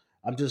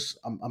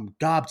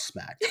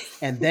gobsmacked.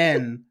 And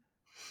then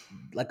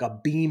like a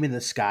beam in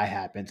the sky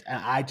happens,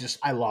 and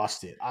I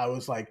lost it. I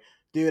was like,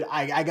 dude,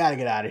 I gotta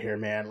get out of here,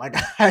 man. Like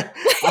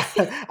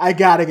I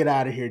gotta get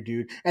out of here,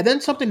 dude. And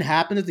then something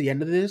happened at the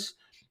end of this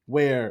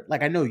where,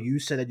 like, I know you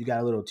said that you got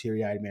a little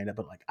teary-eyed, Amanda,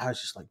 but like I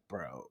was just like,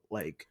 bro,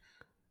 like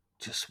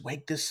just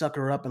wake this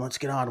sucker up and let's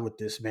get on with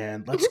this,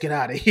 man. Let's get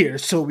out of here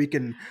so we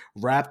can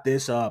wrap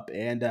this up.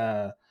 And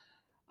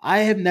I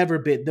have never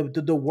been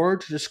the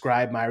word to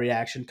describe my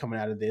reaction coming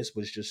out of this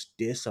was just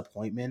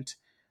disappointment,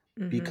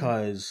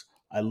 because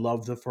I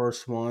love the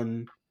first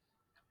one.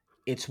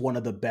 It's one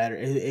of the better.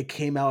 It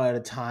came out at a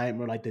time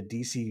where like the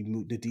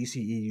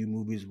DCEU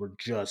movies were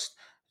just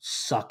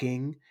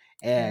sucking,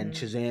 and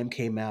Shazam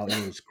came out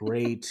and it was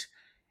great.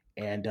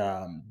 And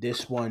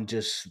this one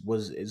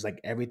is like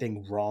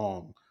everything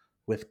wrong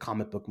with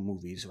comic book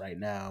movies right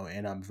now,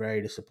 and I'm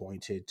very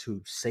disappointed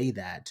to say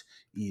that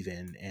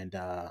even. And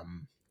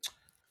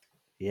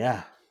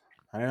yeah,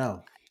 I don't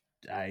know.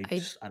 I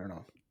don't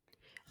know.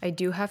 I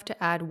do have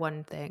to add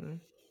one thing,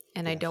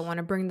 and I don't Yes. want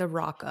to bring The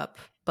Rock up,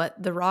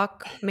 but The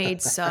Rock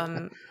made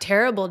some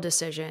terrible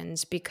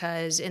decisions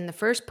because in the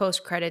first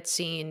post-credit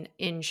scene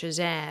in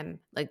Shazam,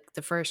 like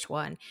the first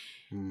one,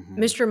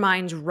 Mr.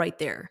 Mind's right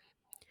there.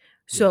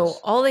 So Yes.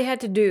 all they had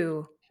to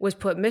do was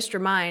put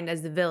Mr. Mind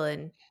as the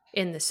villain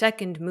in the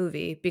second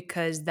movie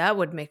because that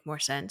would make more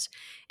sense.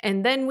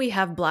 And then we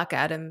have Black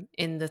Adam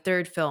in the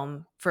third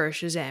film for a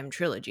Shazam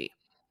trilogy.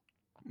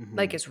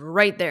 Like it's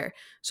right there.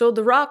 So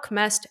The Rock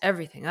messed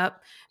everything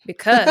up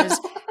because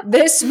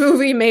this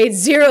movie made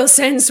zero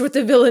sense with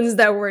the villains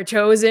that were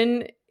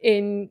chosen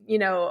in,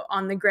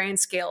 on the grand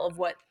scale of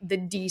what the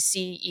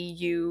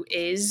DCEU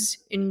is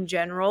in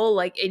general.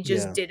 Like it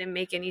just Yeah. didn't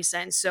make any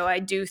sense. So I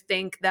do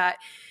think that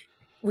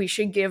we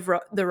should give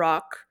The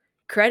Rock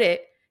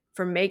credit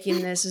for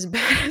making this as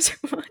bad as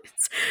it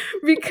was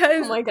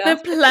because Oh my the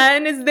gosh.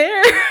 plan is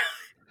there.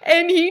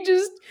 And he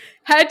just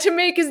had to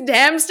make his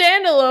damn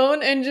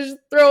standalone and just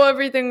throw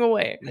everything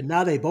away. And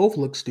now they both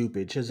look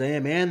stupid.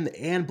 Shazam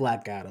and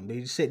Black Adam.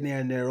 They just sitting there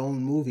in their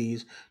own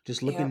movies,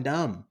 just looking Yep.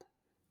 dumb.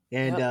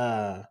 And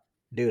Yep.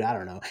 dude, I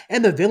don't know.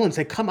 And the villains,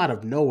 they come out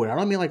of nowhere. I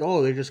don't mean like,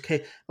 oh, they just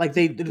came. Like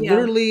they Yeah.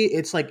 literally,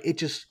 it's like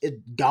it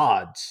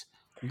gods.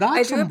 I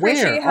Gods do from where?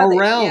 appreciate A how they,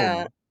 yeah,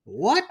 realm.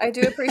 What? I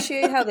do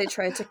appreciate how they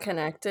tried to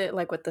connect it,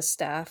 like with the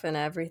staff and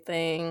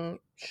everything.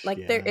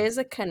 Like there Yeah. is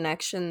a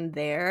connection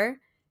there,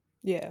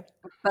 Yeah.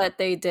 but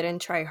they didn't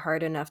try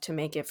hard enough to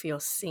make it feel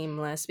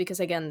seamless because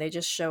again, they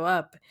just show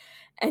up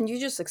and you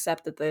just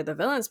accept that they're the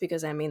villains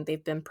because I mean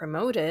they've been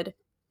promoted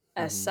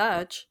as hmm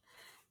such,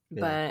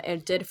 Yeah. but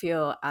it did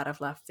feel out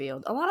of left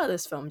field. A lot of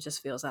this film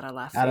just feels out of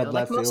left Out of field.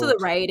 Like left most of the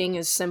field. writing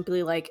is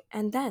simply like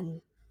and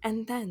then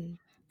and then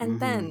and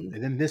then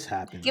And then this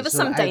happens. give us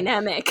some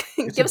dynamic,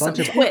 It's a give us some bunch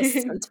of twists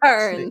and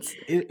turns.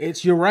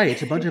 it's you're right.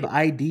 It's a bunch of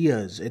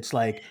ideas. It's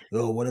like,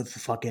 oh, what if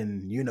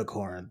fucking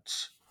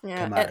unicorns Yeah,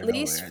 come out at of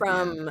least nowhere at the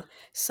end? from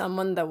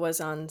someone that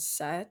was on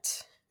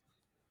set.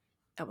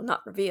 I will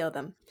not reveal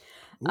them.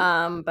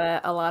 Ooh.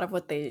 But a lot of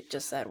what they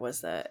just said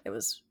was that it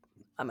was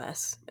a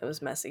mess. It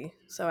was messy.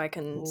 So I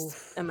can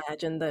Oof.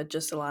 imagine that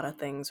just a lot of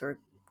things were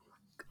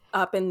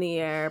up in the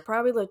air.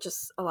 Probably like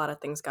just a lot of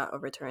things got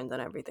overturned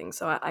and everything.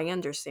 So I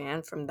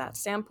understand from that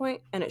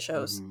standpoint, and it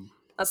shows. hmm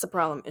That's the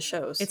problem. It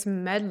shows. It's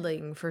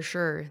meddling for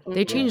sure. They Mhm.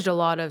 Yeah. changed a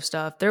lot of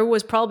stuff. There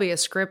was probably a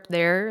script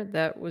there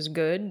that was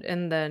good,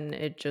 and then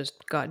it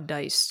just got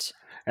diced.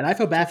 And I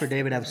feel bad for fit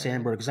David F. with everything.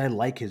 Sandberg because I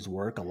like his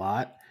work a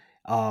lot.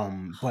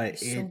 But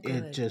He's so it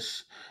good.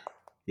 just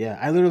yeah,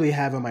 I literally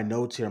have in my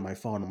notes here on my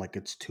phone. I'm like,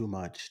 it's too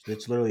much.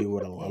 It's literally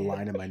what a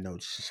line in my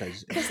notes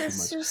says. It's Because too it's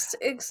much. just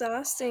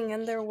exhausting,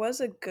 and there was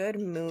a good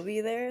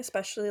movie there,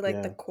 especially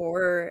like the Yeah.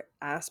 core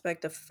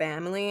aspect of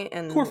family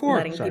Core and four.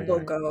 letting Sorry. people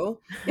Sorry. go.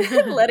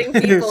 Letting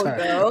people Sorry.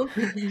 go,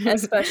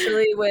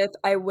 especially with,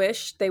 I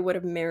wish they would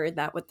have mirrored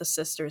that with the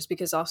sisters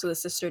because also the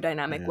sister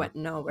dynamic Yeah. went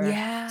nowhere.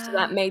 So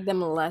that Yeah. made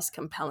them less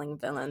compelling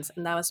villains,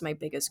 and that was my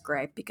biggest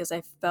gripe because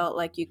I felt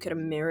like you could have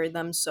mirrored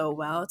them so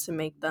well to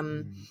make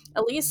them, Mhm.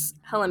 at least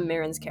Helen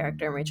Mirren's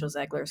character and Rachel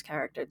Zegler's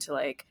character, to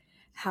like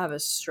have a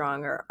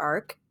stronger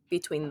arc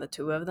between the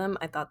two of them.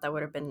 I thought that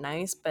would have been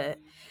nice, but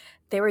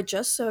they were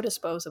just so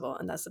disposable,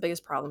 and that's the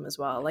biggest problem as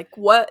well. Like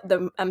what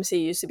the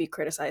MCU used to be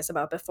criticized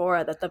about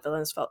before, that the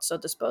villains felt so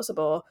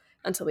disposable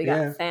until we got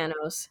Yeah.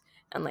 Thanos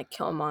and like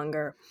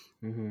Killmonger.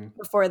 hmm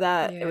Before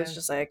that, it was Yeah.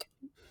 just like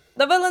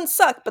the villains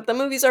suck, but the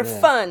movies are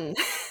Yeah. fun.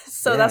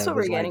 So Yeah. that's It what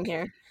we're was getting like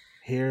here.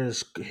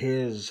 here's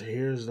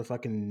the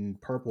fucking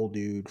purple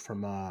dude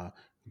from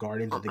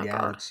Guardians Oh of the my god.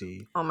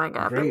 Galaxy. Oh my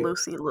god, but Great.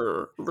 Lucy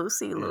Liu.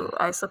 Lucy Yeah. Liu.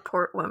 I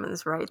support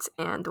women's rights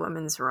and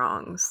women's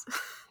wrongs.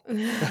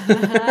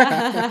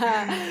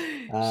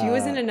 She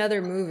was in uh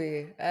another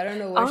movie. I don't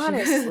know what she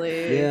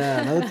Honestly.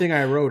 yeah, another thing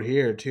I wrote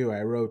here too.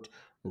 I wrote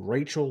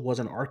Rachel was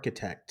an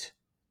architect.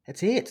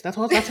 That's it. That's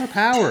her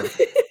power.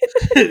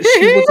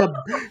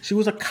 She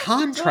was a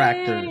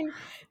contractor. Dwayne.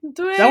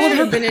 That was should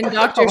her have been in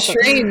Doctor power.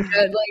 Strange.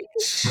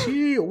 Like,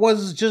 She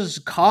was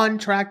just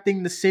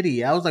contracting the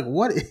city. I was like,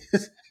 what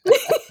is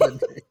happening?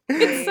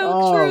 It's so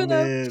Oh true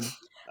though. man.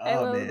 I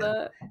Oh love man.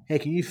 that. Hey,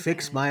 can you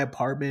fix my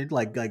apartment?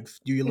 Like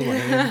do your little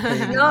hand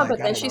thing and No, like but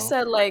I then don't she know.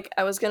 said like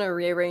I was gonna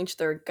rearrange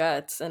their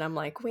guts, and I'm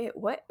like, wait,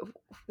 what?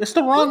 It's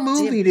the wrong What?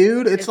 movie,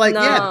 dude. It's like,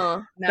 yeah,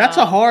 No. that's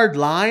a no. hard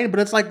line, but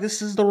it's like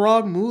this is the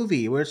wrong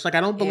movie. Where it's like,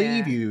 I don't believe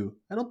Yeah. you.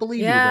 I don't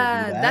believe you were gonna do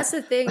Yeah, that's that.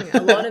 the thing.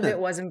 A lot of it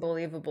wasn't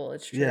believable.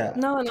 It's true. Yeah,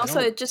 No, and I also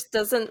don't. it just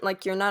doesn't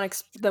like you're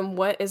not then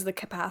what is the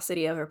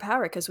capacity of her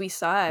power? Because we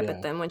saw it, but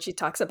Yeah, then when she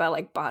talks about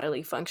like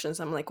bodily functions,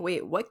 I'm like,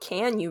 wait, what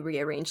can you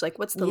rearrange? Like,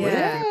 what's the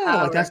limit of Yeah. your yeah.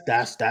 Like power?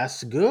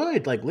 that's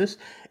good. Like, listen,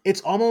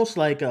 it's almost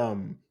like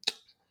when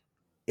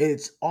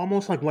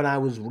I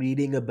was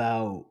reading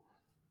about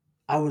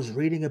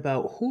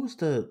who's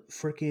the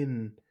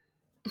freaking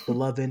the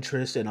love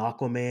interest in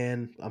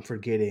Aquaman. I'm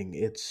forgetting.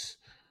 It's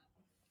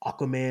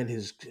Aquaman.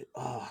 His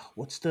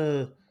what's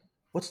the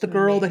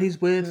girl that he's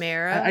with? I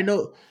Mara.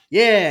 know.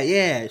 Yeah,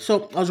 yeah.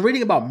 So I was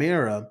reading about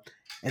Mira,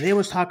 and they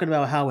was talking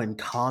about how in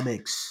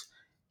comics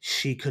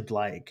she could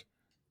like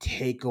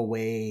take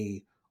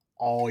away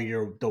all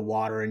the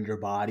water in your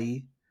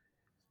body.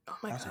 Oh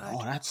my I was like, god.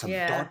 oh, that's some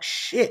Yeah. dark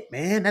shit,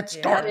 man. That's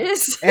That dark. Yeah.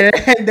 is.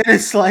 And then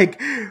it's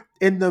like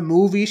in the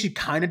movie, she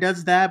kind of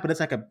does that, but it's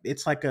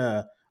like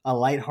a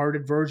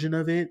lighthearted version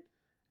of it.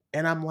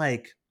 And I'm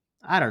like,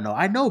 I don't know.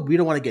 I know we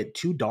don't want to get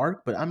too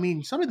dark, but I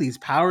mean, some of these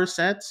power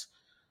sets,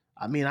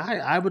 I mean,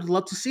 I would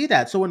love to see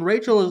that. So when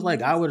Rachel was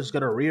like, I was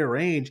gonna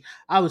rearrange,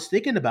 I was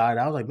thinking about it.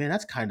 I was like, man,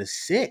 that's kind of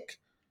sick.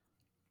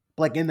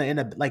 Like in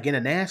a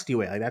nasty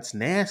way. Like that's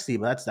nasty,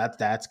 but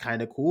that's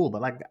kind of cool.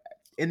 But like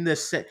in the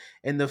set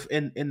in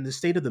the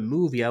state of the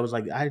movie, I was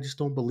like, I just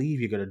don't believe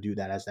you're gonna do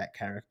that as that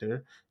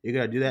character. You're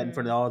gonna do that in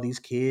front of all these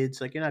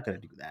kids. Like you're not gonna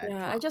do that.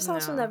 Yeah, Come I on. just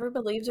also No. never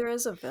believed her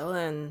as a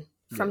villain.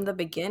 From Yeah. the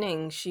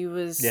beginning, she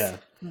was Yeah.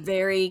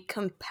 very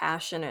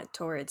compassionate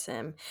towards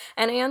him.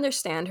 And I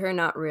understand her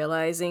not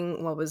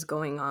realizing what was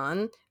going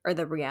on or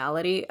the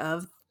reality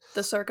of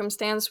the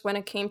circumstance when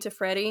it came to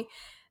Freddie.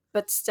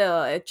 but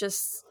still, it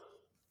just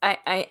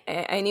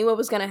I knew what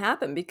was going to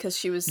happen because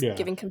she was Yeah.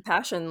 giving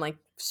compassion like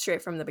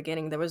straight from the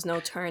beginning. There was no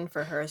turn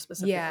for her Yeah.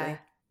 specifically.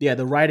 Yeah,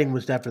 the writing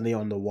was definitely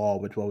on the wall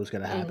with what was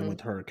going to happen Hmm.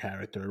 with her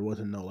character. It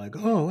wasn't no like,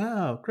 oh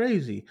wow,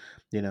 crazy,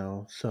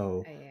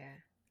 So, Yeah.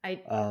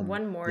 I um,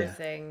 one more yeah.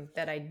 thing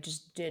that I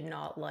just did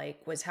not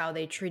like was how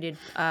they treated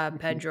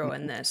Pedro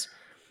in this.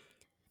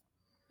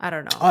 I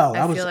don't know. Oh, I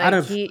I was feel out like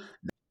of.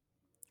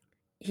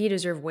 he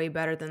deserved way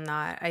better than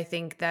that. I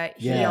think that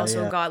he Yeah,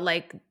 also yeah. got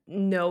like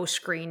no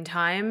screen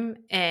time,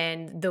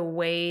 and the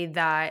way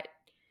that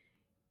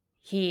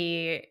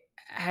he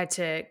had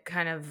to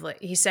kind of like,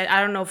 he said,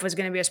 I don't know if it's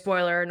going to be a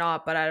spoiler or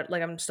not, but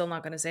I'm still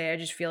not going to say it. I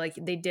just feel like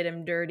they did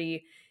him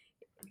dirty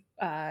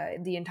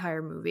the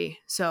entire movie.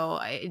 So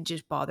it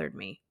just bothered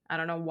me. I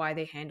don't know why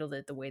they handled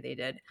it the way they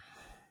did.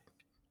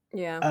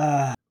 Yeah.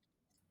 Uh,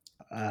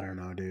 I don't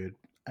know, dude.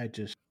 I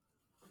just.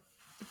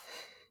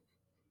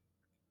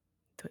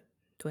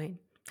 Dwayne.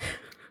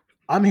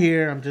 I'm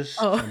here. I'm just.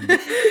 Oh. I'm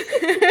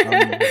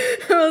I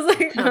was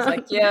like, I was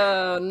like,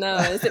 yo, no,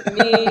 is it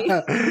me?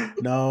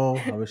 no,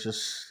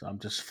 I'm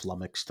just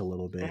flummoxed a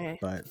little bit, Okay.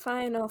 but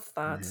Final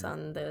thoughts yeah.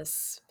 on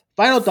this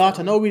Final thoughts.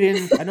 film. I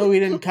know we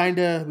didn't kind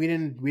of we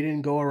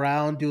didn't go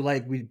around do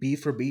like we beat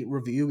for beat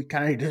review. We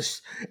kind of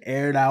just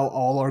aired out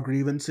all our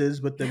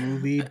grievances with the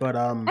movie, but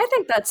I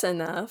think that's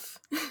enough.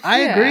 I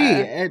agree.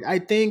 yeah. And I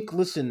think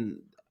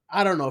listen,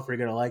 I don't know if you're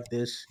going to like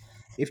this.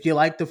 If you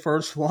like the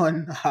first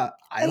one, I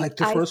I like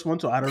the I first one,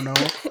 so I don't know.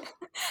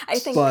 I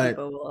think But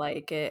people will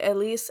like it. At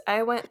least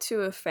I went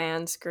to a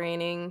fan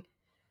screening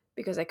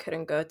because I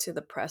couldn't go to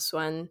the press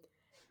one.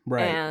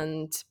 right.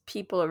 And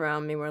people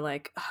around me were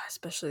like, oh,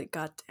 especially,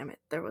 god damn it,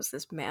 there was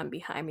this man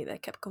behind me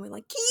that kept going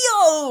like,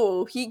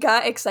 yo, he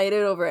got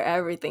excited over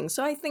everything.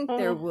 So I think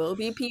there Oh, will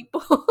be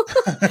people. poor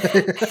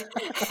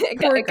It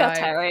got guy.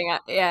 tiring.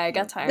 Yeah, it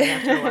got tiring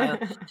after a while.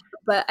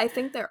 But I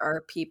think there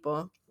are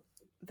people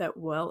that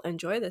will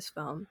enjoy this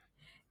film.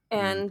 Mm.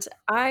 And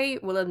I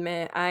will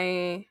admit,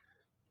 I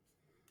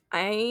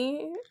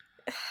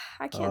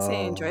I can't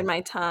say I enjoyed Oh,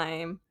 my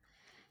time,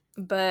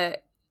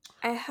 but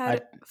I I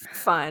had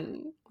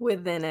fun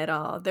within it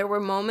all. There were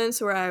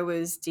moments where I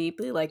was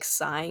deeply like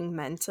sighing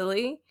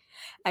mentally.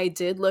 I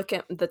did look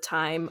at the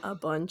time a oh,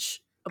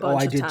 bunch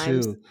I of did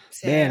times. too.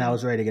 Man, I Same.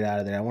 was ready to get out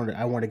of there. I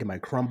wanted to get my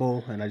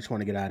crumble, and I just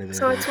want to get out of there,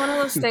 So it's dude. one of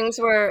those things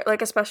where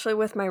like especially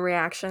with my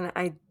reaction,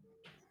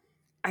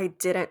 I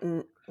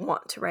didn't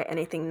want to write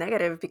anything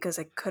negative because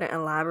I couldn't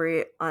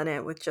elaborate on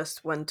it with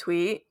just one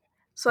tweet.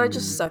 So I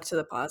just Mm, stuck to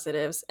the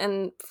positives.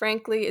 And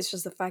frankly, it's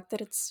just the fact that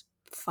it's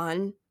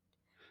fun.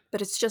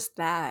 But it's just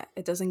that.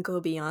 It doesn't go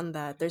beyond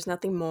that. There's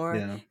nothing more.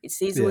 yeah,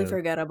 It's easily yeah.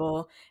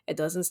 forgettable. It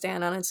doesn't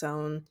stand on its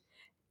own.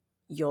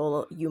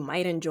 You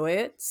might enjoy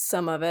it.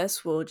 Some of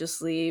us will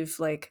just leave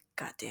like,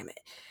 God damn it.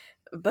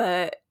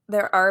 But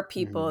there are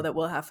people Mhm. that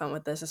will have fun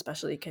with this,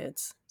 especially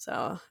kids.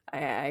 So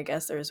I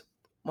guess there's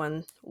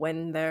one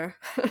win there.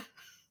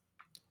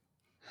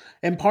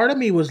 And part of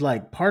me was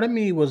like,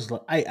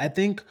 I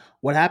think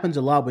what happens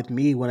a lot with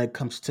me when it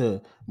comes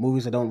to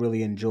movies I don't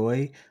really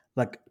enjoy,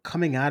 like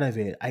coming out of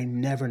it, I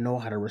never know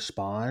how to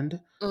respond.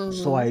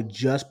 So Hmm. I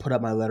just put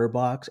up my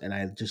letterbox and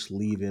I just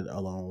leave it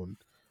alone.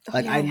 Oh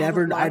Like yeah, I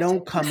haven't I logged don't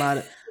it. come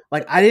out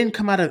like I didn't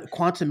come out of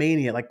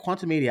Quantumania. Like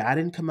Quantumania, I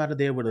didn't come out of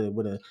there with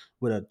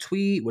a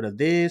tweet, with a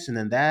this and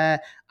then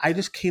that. I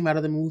just came out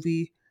of the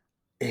movie.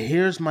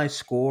 Here's my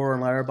score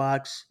on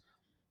Letterbox,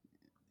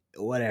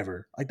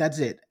 whatever. Like that's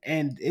it.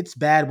 And it's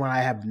bad when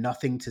I have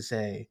nothing to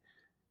say.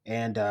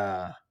 And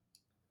I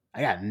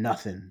got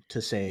nothing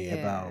to say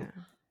about Yeah.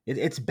 it.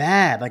 It's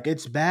bad. Like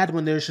it's bad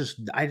when there's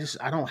I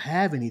don't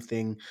have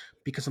anything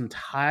because I'm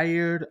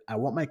tired. I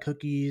want my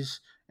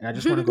cookies and I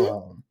just want to go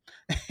home.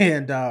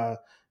 And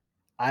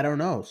I don't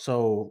know.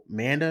 So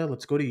Manda,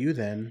 let's go to you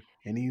then.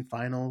 Any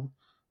final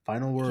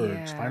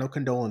words, Yeah. final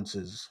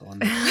condolences on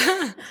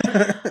this?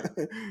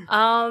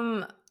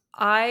 Um,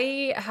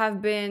 I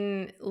have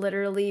been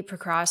literally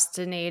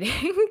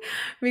procrastinating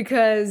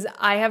because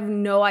I have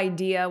no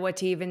idea what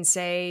to even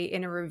say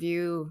in a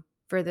review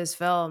for this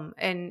film.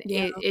 And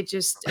Yeah. it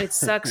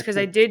sucks because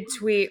I did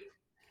tweet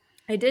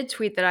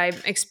that I'm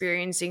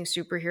experiencing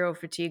superhero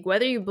fatigue.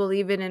 Whether you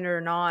believe in it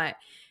or not,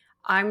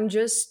 I'm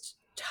just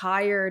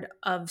tired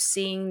of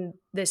seeing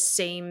the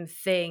same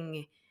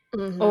thing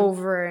Hmm.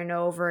 over and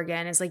over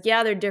again. It's like,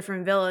 yeah, they're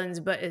different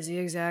villains, but it's the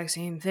exact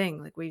same thing.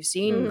 Like we've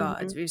seen Hmm.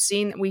 gods, we've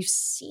seen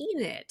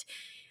it,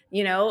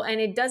 and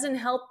it doesn't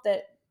help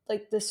that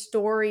like the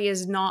story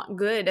is not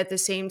good at the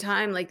same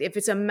time. Like if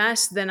it's a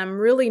mess, then I'm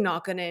really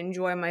not going to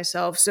enjoy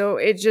myself. So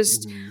it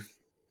just Mhm.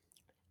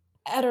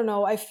 I don't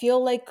know. I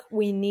feel like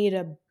we need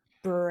a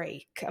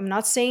break. I'm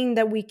not saying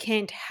that we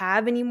can't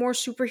have any more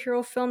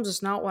superhero films.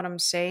 It's not what I'm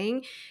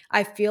saying.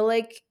 I feel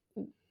like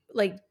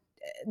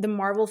the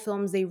Marvel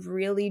films, they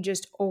really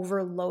just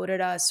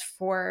overloaded us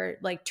for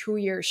like 2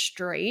 years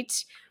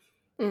straight,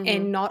 Hmm.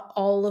 and not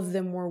all of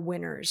them were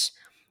winners.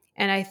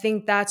 And I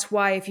think that's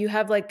why if you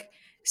have like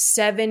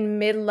 7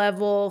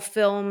 mid-level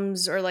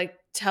films or like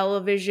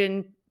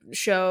television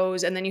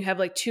shows and then you have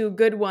like two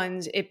good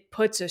ones, it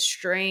puts a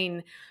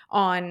strain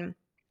on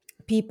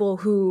people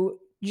who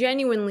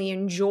genuinely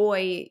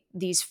enjoy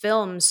these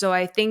films. So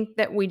I think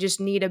that we just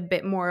need a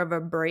bit more of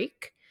a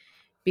break,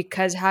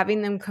 because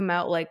having them come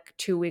out like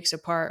 2 weeks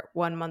apart,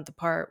 1 month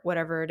apart,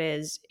 whatever it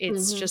is,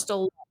 it's Mm-hmm. just a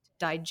lot to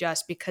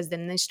digest, because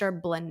then they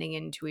start blending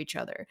into each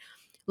other.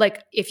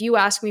 Like if you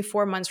ask me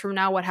 4 months from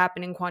now what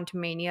happened in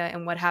Quantumania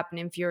and what happened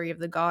in Fury of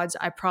the Gods,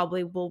 I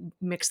probably will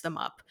mix them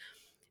up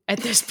at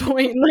this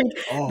point.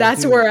 Like Oh,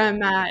 that's dude, where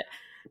I'm at.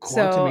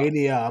 So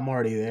Quantumania, I'm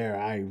already there.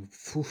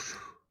 Phew,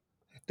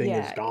 thing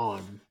is yeah,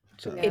 gone.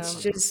 So, Yeah.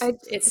 it's just I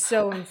it's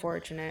so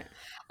unfortunate.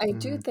 I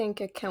do mhm,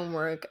 think it can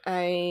work.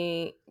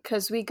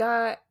 Because we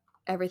got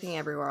Everything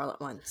Everywhere All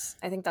at Once.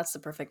 I think that's the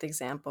perfect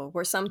example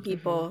where some Hmm.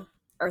 people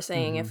are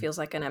saying it mhm, feels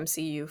like an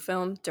MCU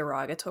film,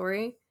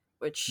 derogatory,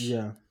 which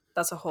yeah,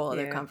 that's a whole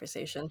other Yeah.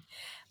 conversation.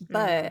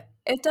 Hmm. But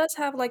it does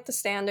have like the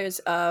standards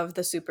of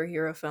the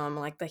superhero film,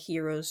 like the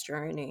hero's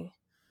journey.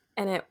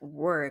 And it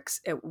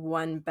works. It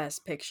won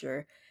Best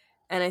Picture.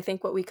 And I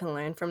think what we can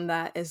learn from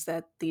that is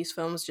that these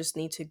films just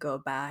need to go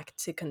back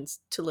to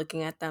to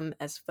looking at them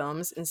as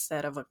films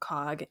instead of a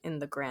cog in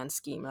the grand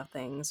scheme of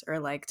things, or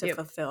like to Yep.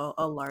 fulfill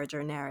a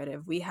larger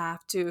narrative.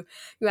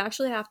 You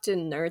actually have to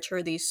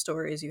nurture these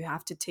stories. You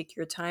have to take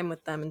your time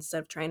with them instead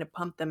of trying to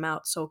pump them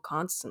out so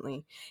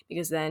constantly,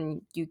 because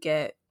then you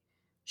get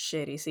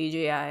shitty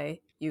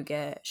CGI, you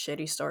get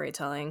shitty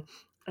storytelling,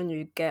 and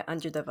you get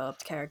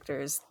underdeveloped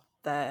characters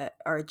that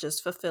are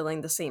just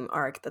fulfilling the same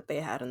arc that they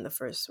had in the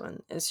first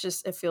one.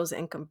 It feels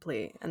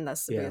incomplete, and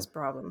that's the yeah. biggest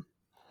problem.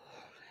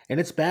 And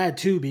it's bad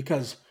too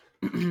because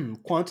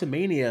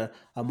Quantumania,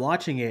 I'm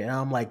watching it and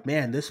I'm like,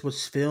 man, this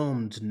was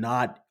filmed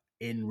not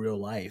in real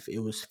life. It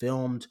was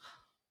filmed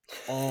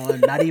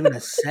on not even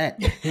a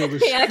set. It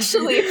He was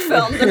actually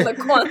filmed in the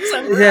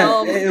quantum yeah,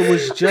 realm. it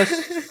was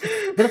just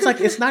but it's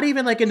like it's not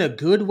even like in a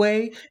good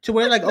way to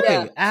where like Yeah,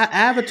 okay,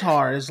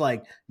 Avatar is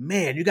like,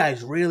 man, you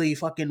guys really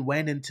fucking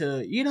went into,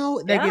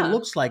 like it yeah,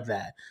 looks like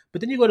that.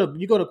 But then you go to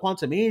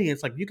Quantumania,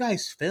 it's like you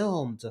guys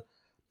filmed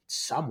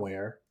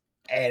somewhere.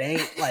 It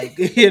ain't like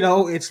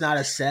it's not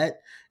a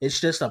set. It's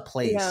just a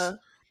yeah. place,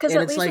 Because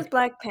and at it's least with like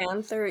Black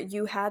Panther,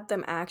 you had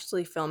them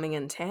actually filming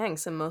in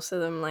tanks, and most of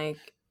them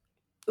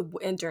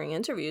and during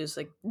interviews,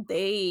 like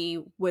they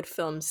would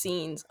film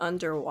scenes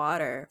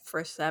underwater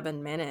for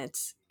 7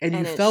 minutes, and you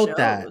and it felt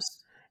that,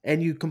 shows.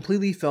 and you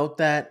completely felt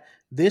that.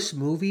 This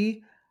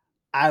movie,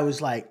 I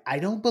was like, I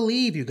don't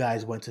believe you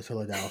guys went to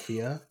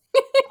Philadelphia.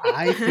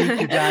 I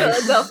think you guys.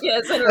 Philadelphia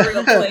isn't a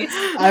real place.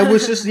 I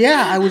was just,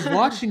 yeah, I was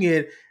watching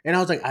it and I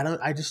was like,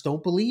 I just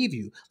don't believe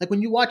you. Like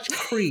when you watch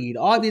Creed,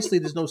 obviously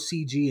there's no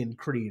CG in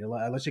Creed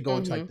unless you go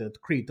into like Hmm. the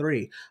Creed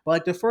 3. But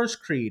like the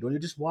first Creed, when you're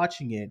just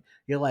watching it,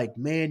 you're like,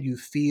 man, you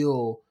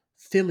feel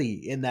Philly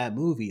in that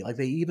movie. Like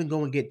they even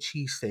go and get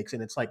cheesesteaks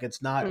and it's like,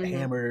 it's not Hmm.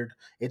 hammered.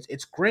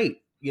 It's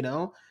great.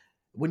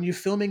 When you're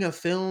filming a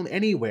film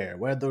anywhere,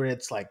 whether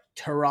it's like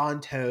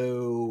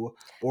Toronto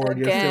or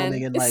you're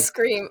filming Again, in it's like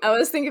Scream. I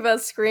was thinking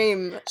about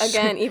Scream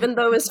again. Even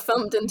though it's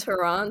filmed in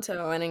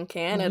Toronto and in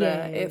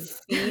Canada, it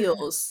Yeah,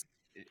 feels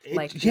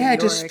like New it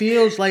just York.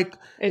 feels like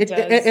it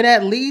it does.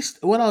 at least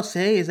what I'll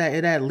say is that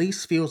it at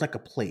least feels like a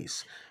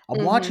place.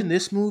 I'm watching Hmm.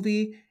 this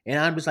movie and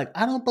I'm just like,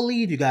 I don't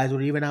believe you guys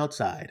were even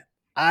outside.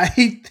 I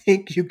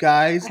think you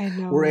guys I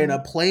were in a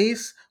know.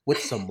 place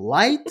with some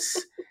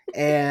lights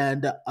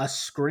and a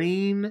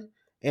screen,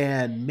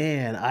 and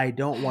man, I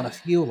don't want to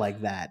feel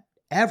like that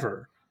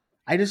ever.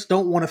 I just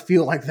don't want to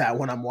feel like that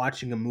when I'm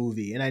watching a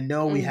movie. And I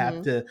know Hmm.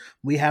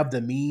 we have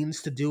the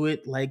means to do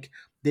it like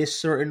this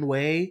certain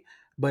way,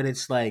 but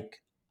it's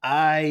like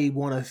I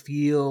want to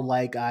feel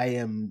like I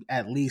am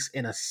at least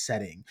in a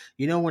setting.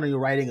 When you're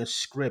writing a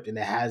script and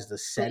it has the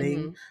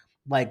setting, Hmm.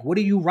 like what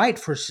do you write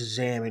for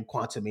Shazam and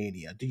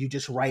Quantumania? Do you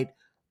just write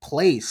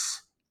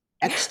place,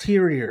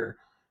 exterior?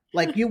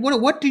 Like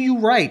what do you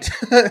write?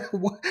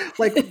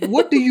 Like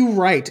what do you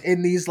write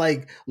in these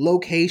like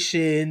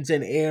locations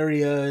and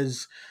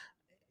areas?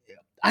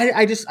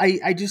 I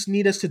just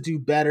need us to do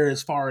better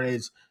as far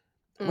as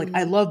like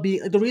I Hmm. love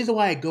being the reason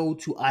why I go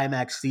to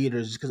IMAX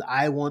theaters is because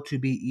I want to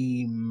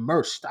be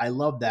immersed. I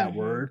love that Hmm.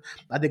 word.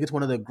 I think it's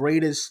one of the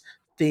greatest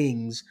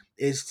things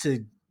is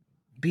to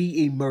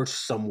be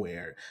immersed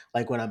somewhere.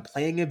 Like when I'm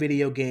playing a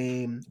video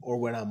game or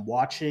when I'm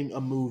watching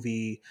a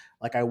movie,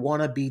 like I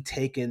want to be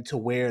taken to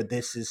where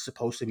this is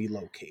supposed to be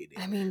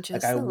located. I mean,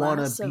 Like just I The want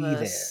to Last of be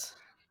there. Us.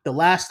 The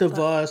Last of But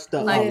Us,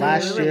 the like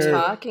we last were year,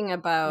 Literally. talking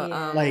about,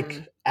 Yeah.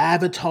 like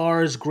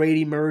Avatar's great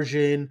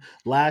immersion.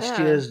 Last yeah.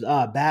 year's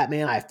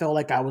Batman, I felt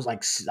like I was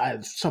like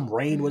some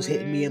rain was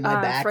hitting me Hmm. in my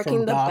back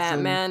from Freaking the Gotham.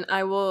 Batman.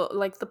 I will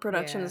like the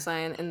production Yeah.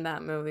 design in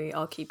that movie.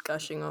 I'll keep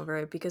gushing over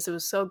it because it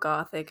was so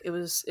gothic. It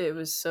was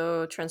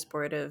so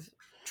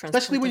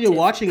Especially when you're transportative.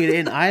 watching it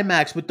in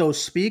IMAX with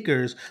those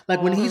speakers,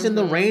 like when he's in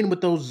the Mm-hmm. rain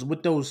with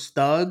those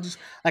thugs,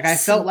 like I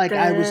felt like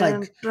I was Something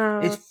like, about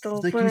it's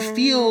the like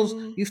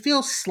rain. you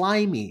feel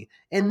slimy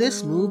in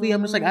this movie.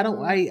 I'm just like I don't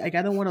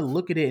want to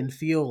look at it and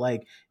feel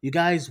like you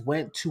guys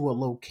went to a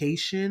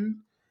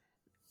location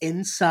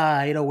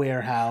inside a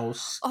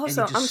warehouse. And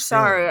Also, you just I'm still.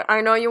 sorry.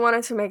 I know you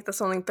wanted to make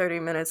this only 30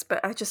 minutes,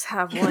 but I just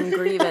have one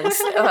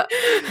grievance.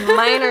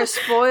 Minor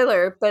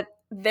spoiler, but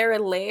their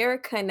layer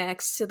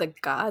connects to the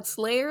god's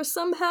layer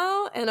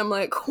somehow, and I'm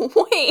like,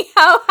 wait,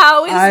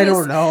 how is I this?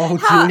 don't know,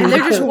 How, dude. And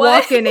they're just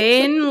what? walking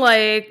in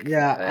like,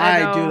 Yeah,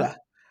 I dude, know.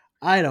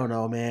 I don't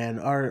know, man.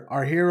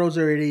 Our heroes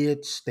are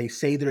idiots. They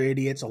say they're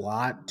idiots a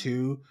lot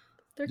too.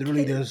 They're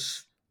Literally,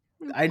 kids.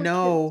 I Poor kids.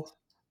 know,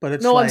 but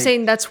it's No, I'm like,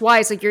 saying that's why.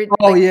 It's like you're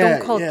oh like, don't yeah,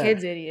 call yeah.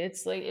 kids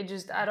idiots. Like it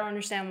just, I don't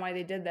understand why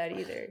they did that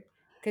either.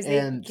 Because they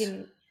And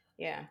can,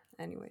 yeah.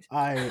 Anyways,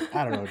 I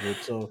don't know, dude.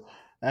 So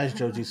as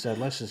Josie said,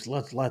 let's get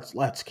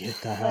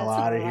the hell let's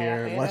out of wrap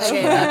here. it Let's up.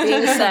 Okay, that wrap.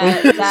 being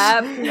said,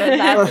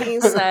 that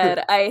being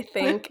said, I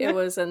think it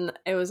was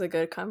a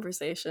good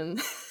conversation.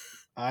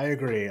 I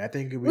agree. I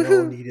think we all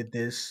Woohoo! needed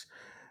this.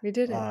 We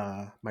did it.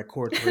 My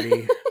court's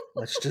ready.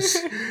 Let's just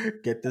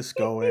get this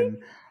going.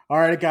 All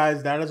right,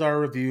 guys, that is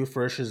our review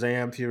for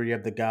Shazam: Fury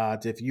of the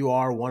Gods. If you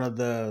are one of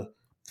the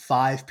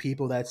 5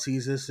 people that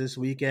sees this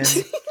weekend,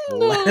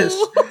 let us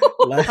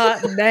No. let,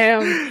 Hot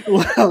damn.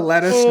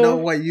 let us know Oh.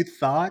 what you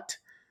thought.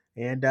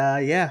 And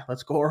yeah,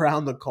 let's go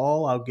around the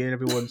call. I'll get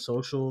everyone's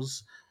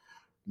socials.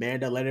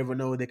 Amanda, let everyone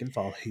know where they can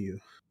follow you.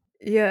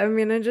 Yeah, I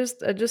mean, I just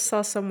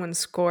saw someone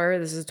score.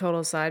 This is a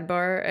total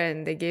sidebar,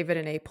 and they gave it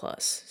an A+.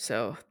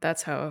 So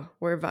that's how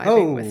we're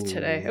vibing with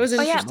today. It Oh, was Oh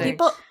yeah, interesting.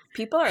 people smokes.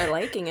 people are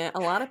liking it. A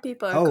lot of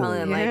people are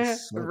calling it Holy like Yeah.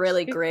 smokes.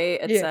 really great,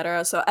 Yeah.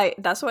 etc. So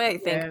that's why I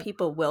think Yeah.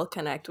 people will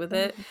connect with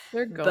it.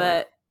 They're going.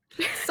 But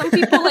some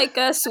people like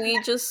us,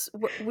 I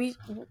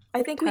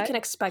think we Okay. can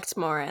expect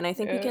more, and I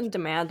think we can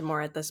demand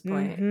more at this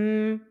point.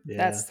 Mm-hmm.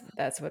 Yeah.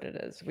 That's what it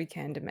is. We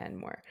can demand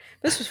more.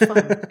 This was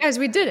fun. Guys,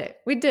 we did it.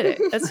 We did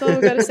it. That's all we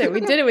gotta say.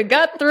 We did it. We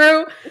got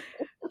through.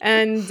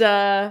 And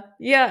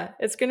yeah,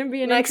 it's gonna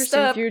be an Next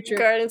interesting up, future.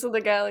 Guardians of the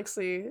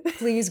Galaxy.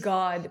 Please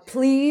God.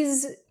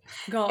 Please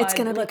God. It's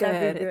gonna be let that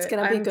good. be good. It's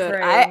gonna be I'm good.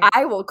 praying.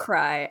 I will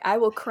cry. I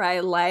will cry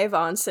live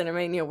on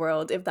Cinemania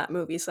World if that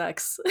movie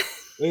sucks.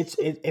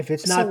 If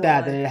it's So not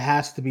that, will then I. it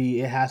has to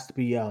be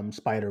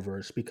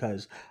Spider-Verse,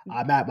 because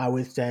I'm at my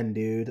wit's end,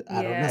 dude.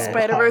 I don't Yeah. know.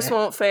 Spider-Verse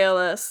won't fail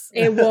us.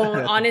 It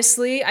won't.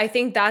 Honestly, I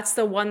think that's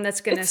the one that's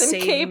gonna It's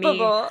save me.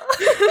 incapable.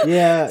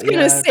 Yeah, It's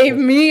gonna yeah. save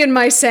me and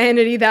my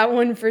sanity, that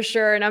one for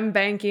sure, and I'm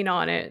banking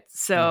on it.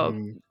 So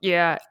Mhm.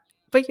 yeah.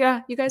 But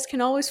yeah, you guys can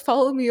always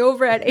follow me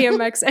over at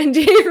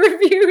AMXNDA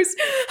Reviews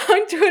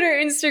on Twitter,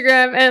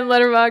 Instagram, and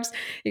Letterboxd.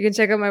 You can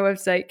check out my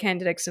website,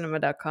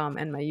 candidxcinema.com,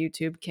 and my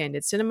YouTube,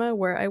 Candid Cinema,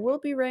 where I will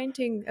be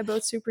ranting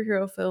about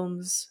superhero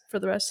films for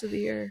the rest of the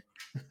year.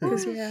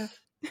 Because yeah.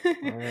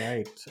 All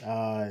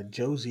right.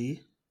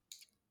 Josie.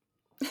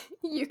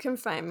 You can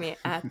find me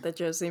at the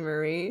Josie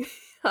Marie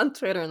on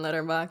Twitter and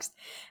Letterboxd,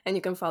 and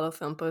you can follow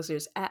Film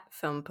Posers at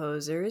Film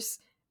Posers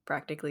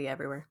practically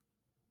everywhere.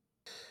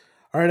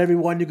 All right,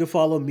 everyone. You can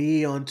follow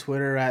me on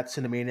Twitter at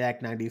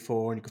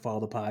Cinemaniac94, and you can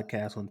follow the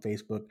podcast on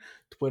Facebook,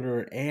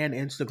 Twitter, and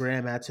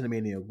Instagram at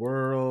Cinemania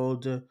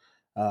World.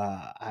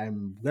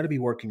 I'm going to be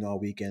working all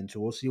weekend, so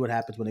we'll see what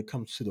happens when it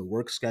comes to the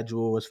work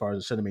schedule as far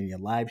as the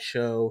Cinemania live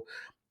show.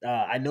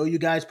 I know you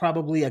guys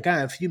I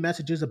got a few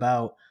messages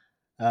about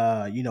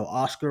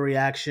Oscar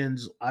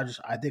reactions.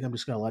 I think I'm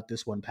just gonna let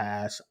this one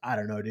pass. I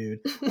don't know, dude.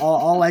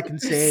 All I can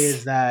say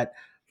is that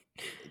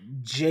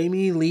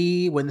Jamie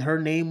Lee, when her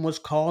name was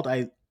called,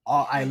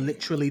 I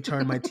literally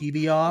turned my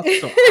TV off.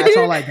 So that's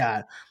all I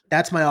got.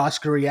 That's my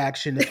Oscar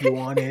reaction. If you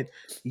want it,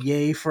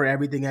 yay for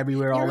everything,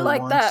 everywhere, You all were at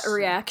like that once.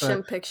 reaction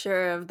But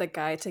picture of the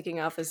guy taking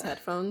off his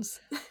headphones.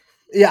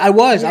 yeah, I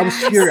was. I was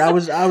Yes.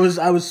 furious.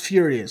 I was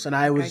furious, and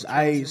That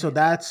guy kills so it.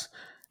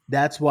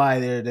 that's why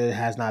there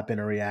has not been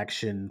a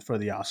reaction for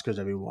the Oscars.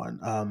 Everyone,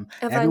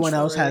 Eventually.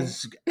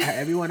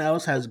 everyone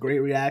else has great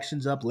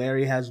reactions up.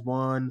 Larry has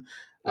one.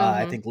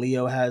 I think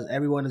Leo has.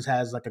 Everyone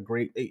has like a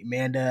great.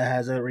 Amanda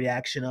has a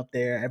reaction up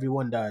there.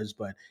 Everyone does,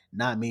 but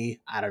not me.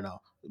 I don't know.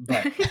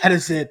 But that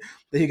is it.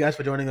 Thank you guys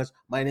for joining us.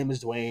 My name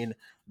is Dwayne.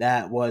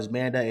 That was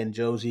Amanda and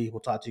Josie. We'll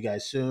talk to you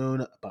guys soon.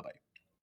 Bye bye.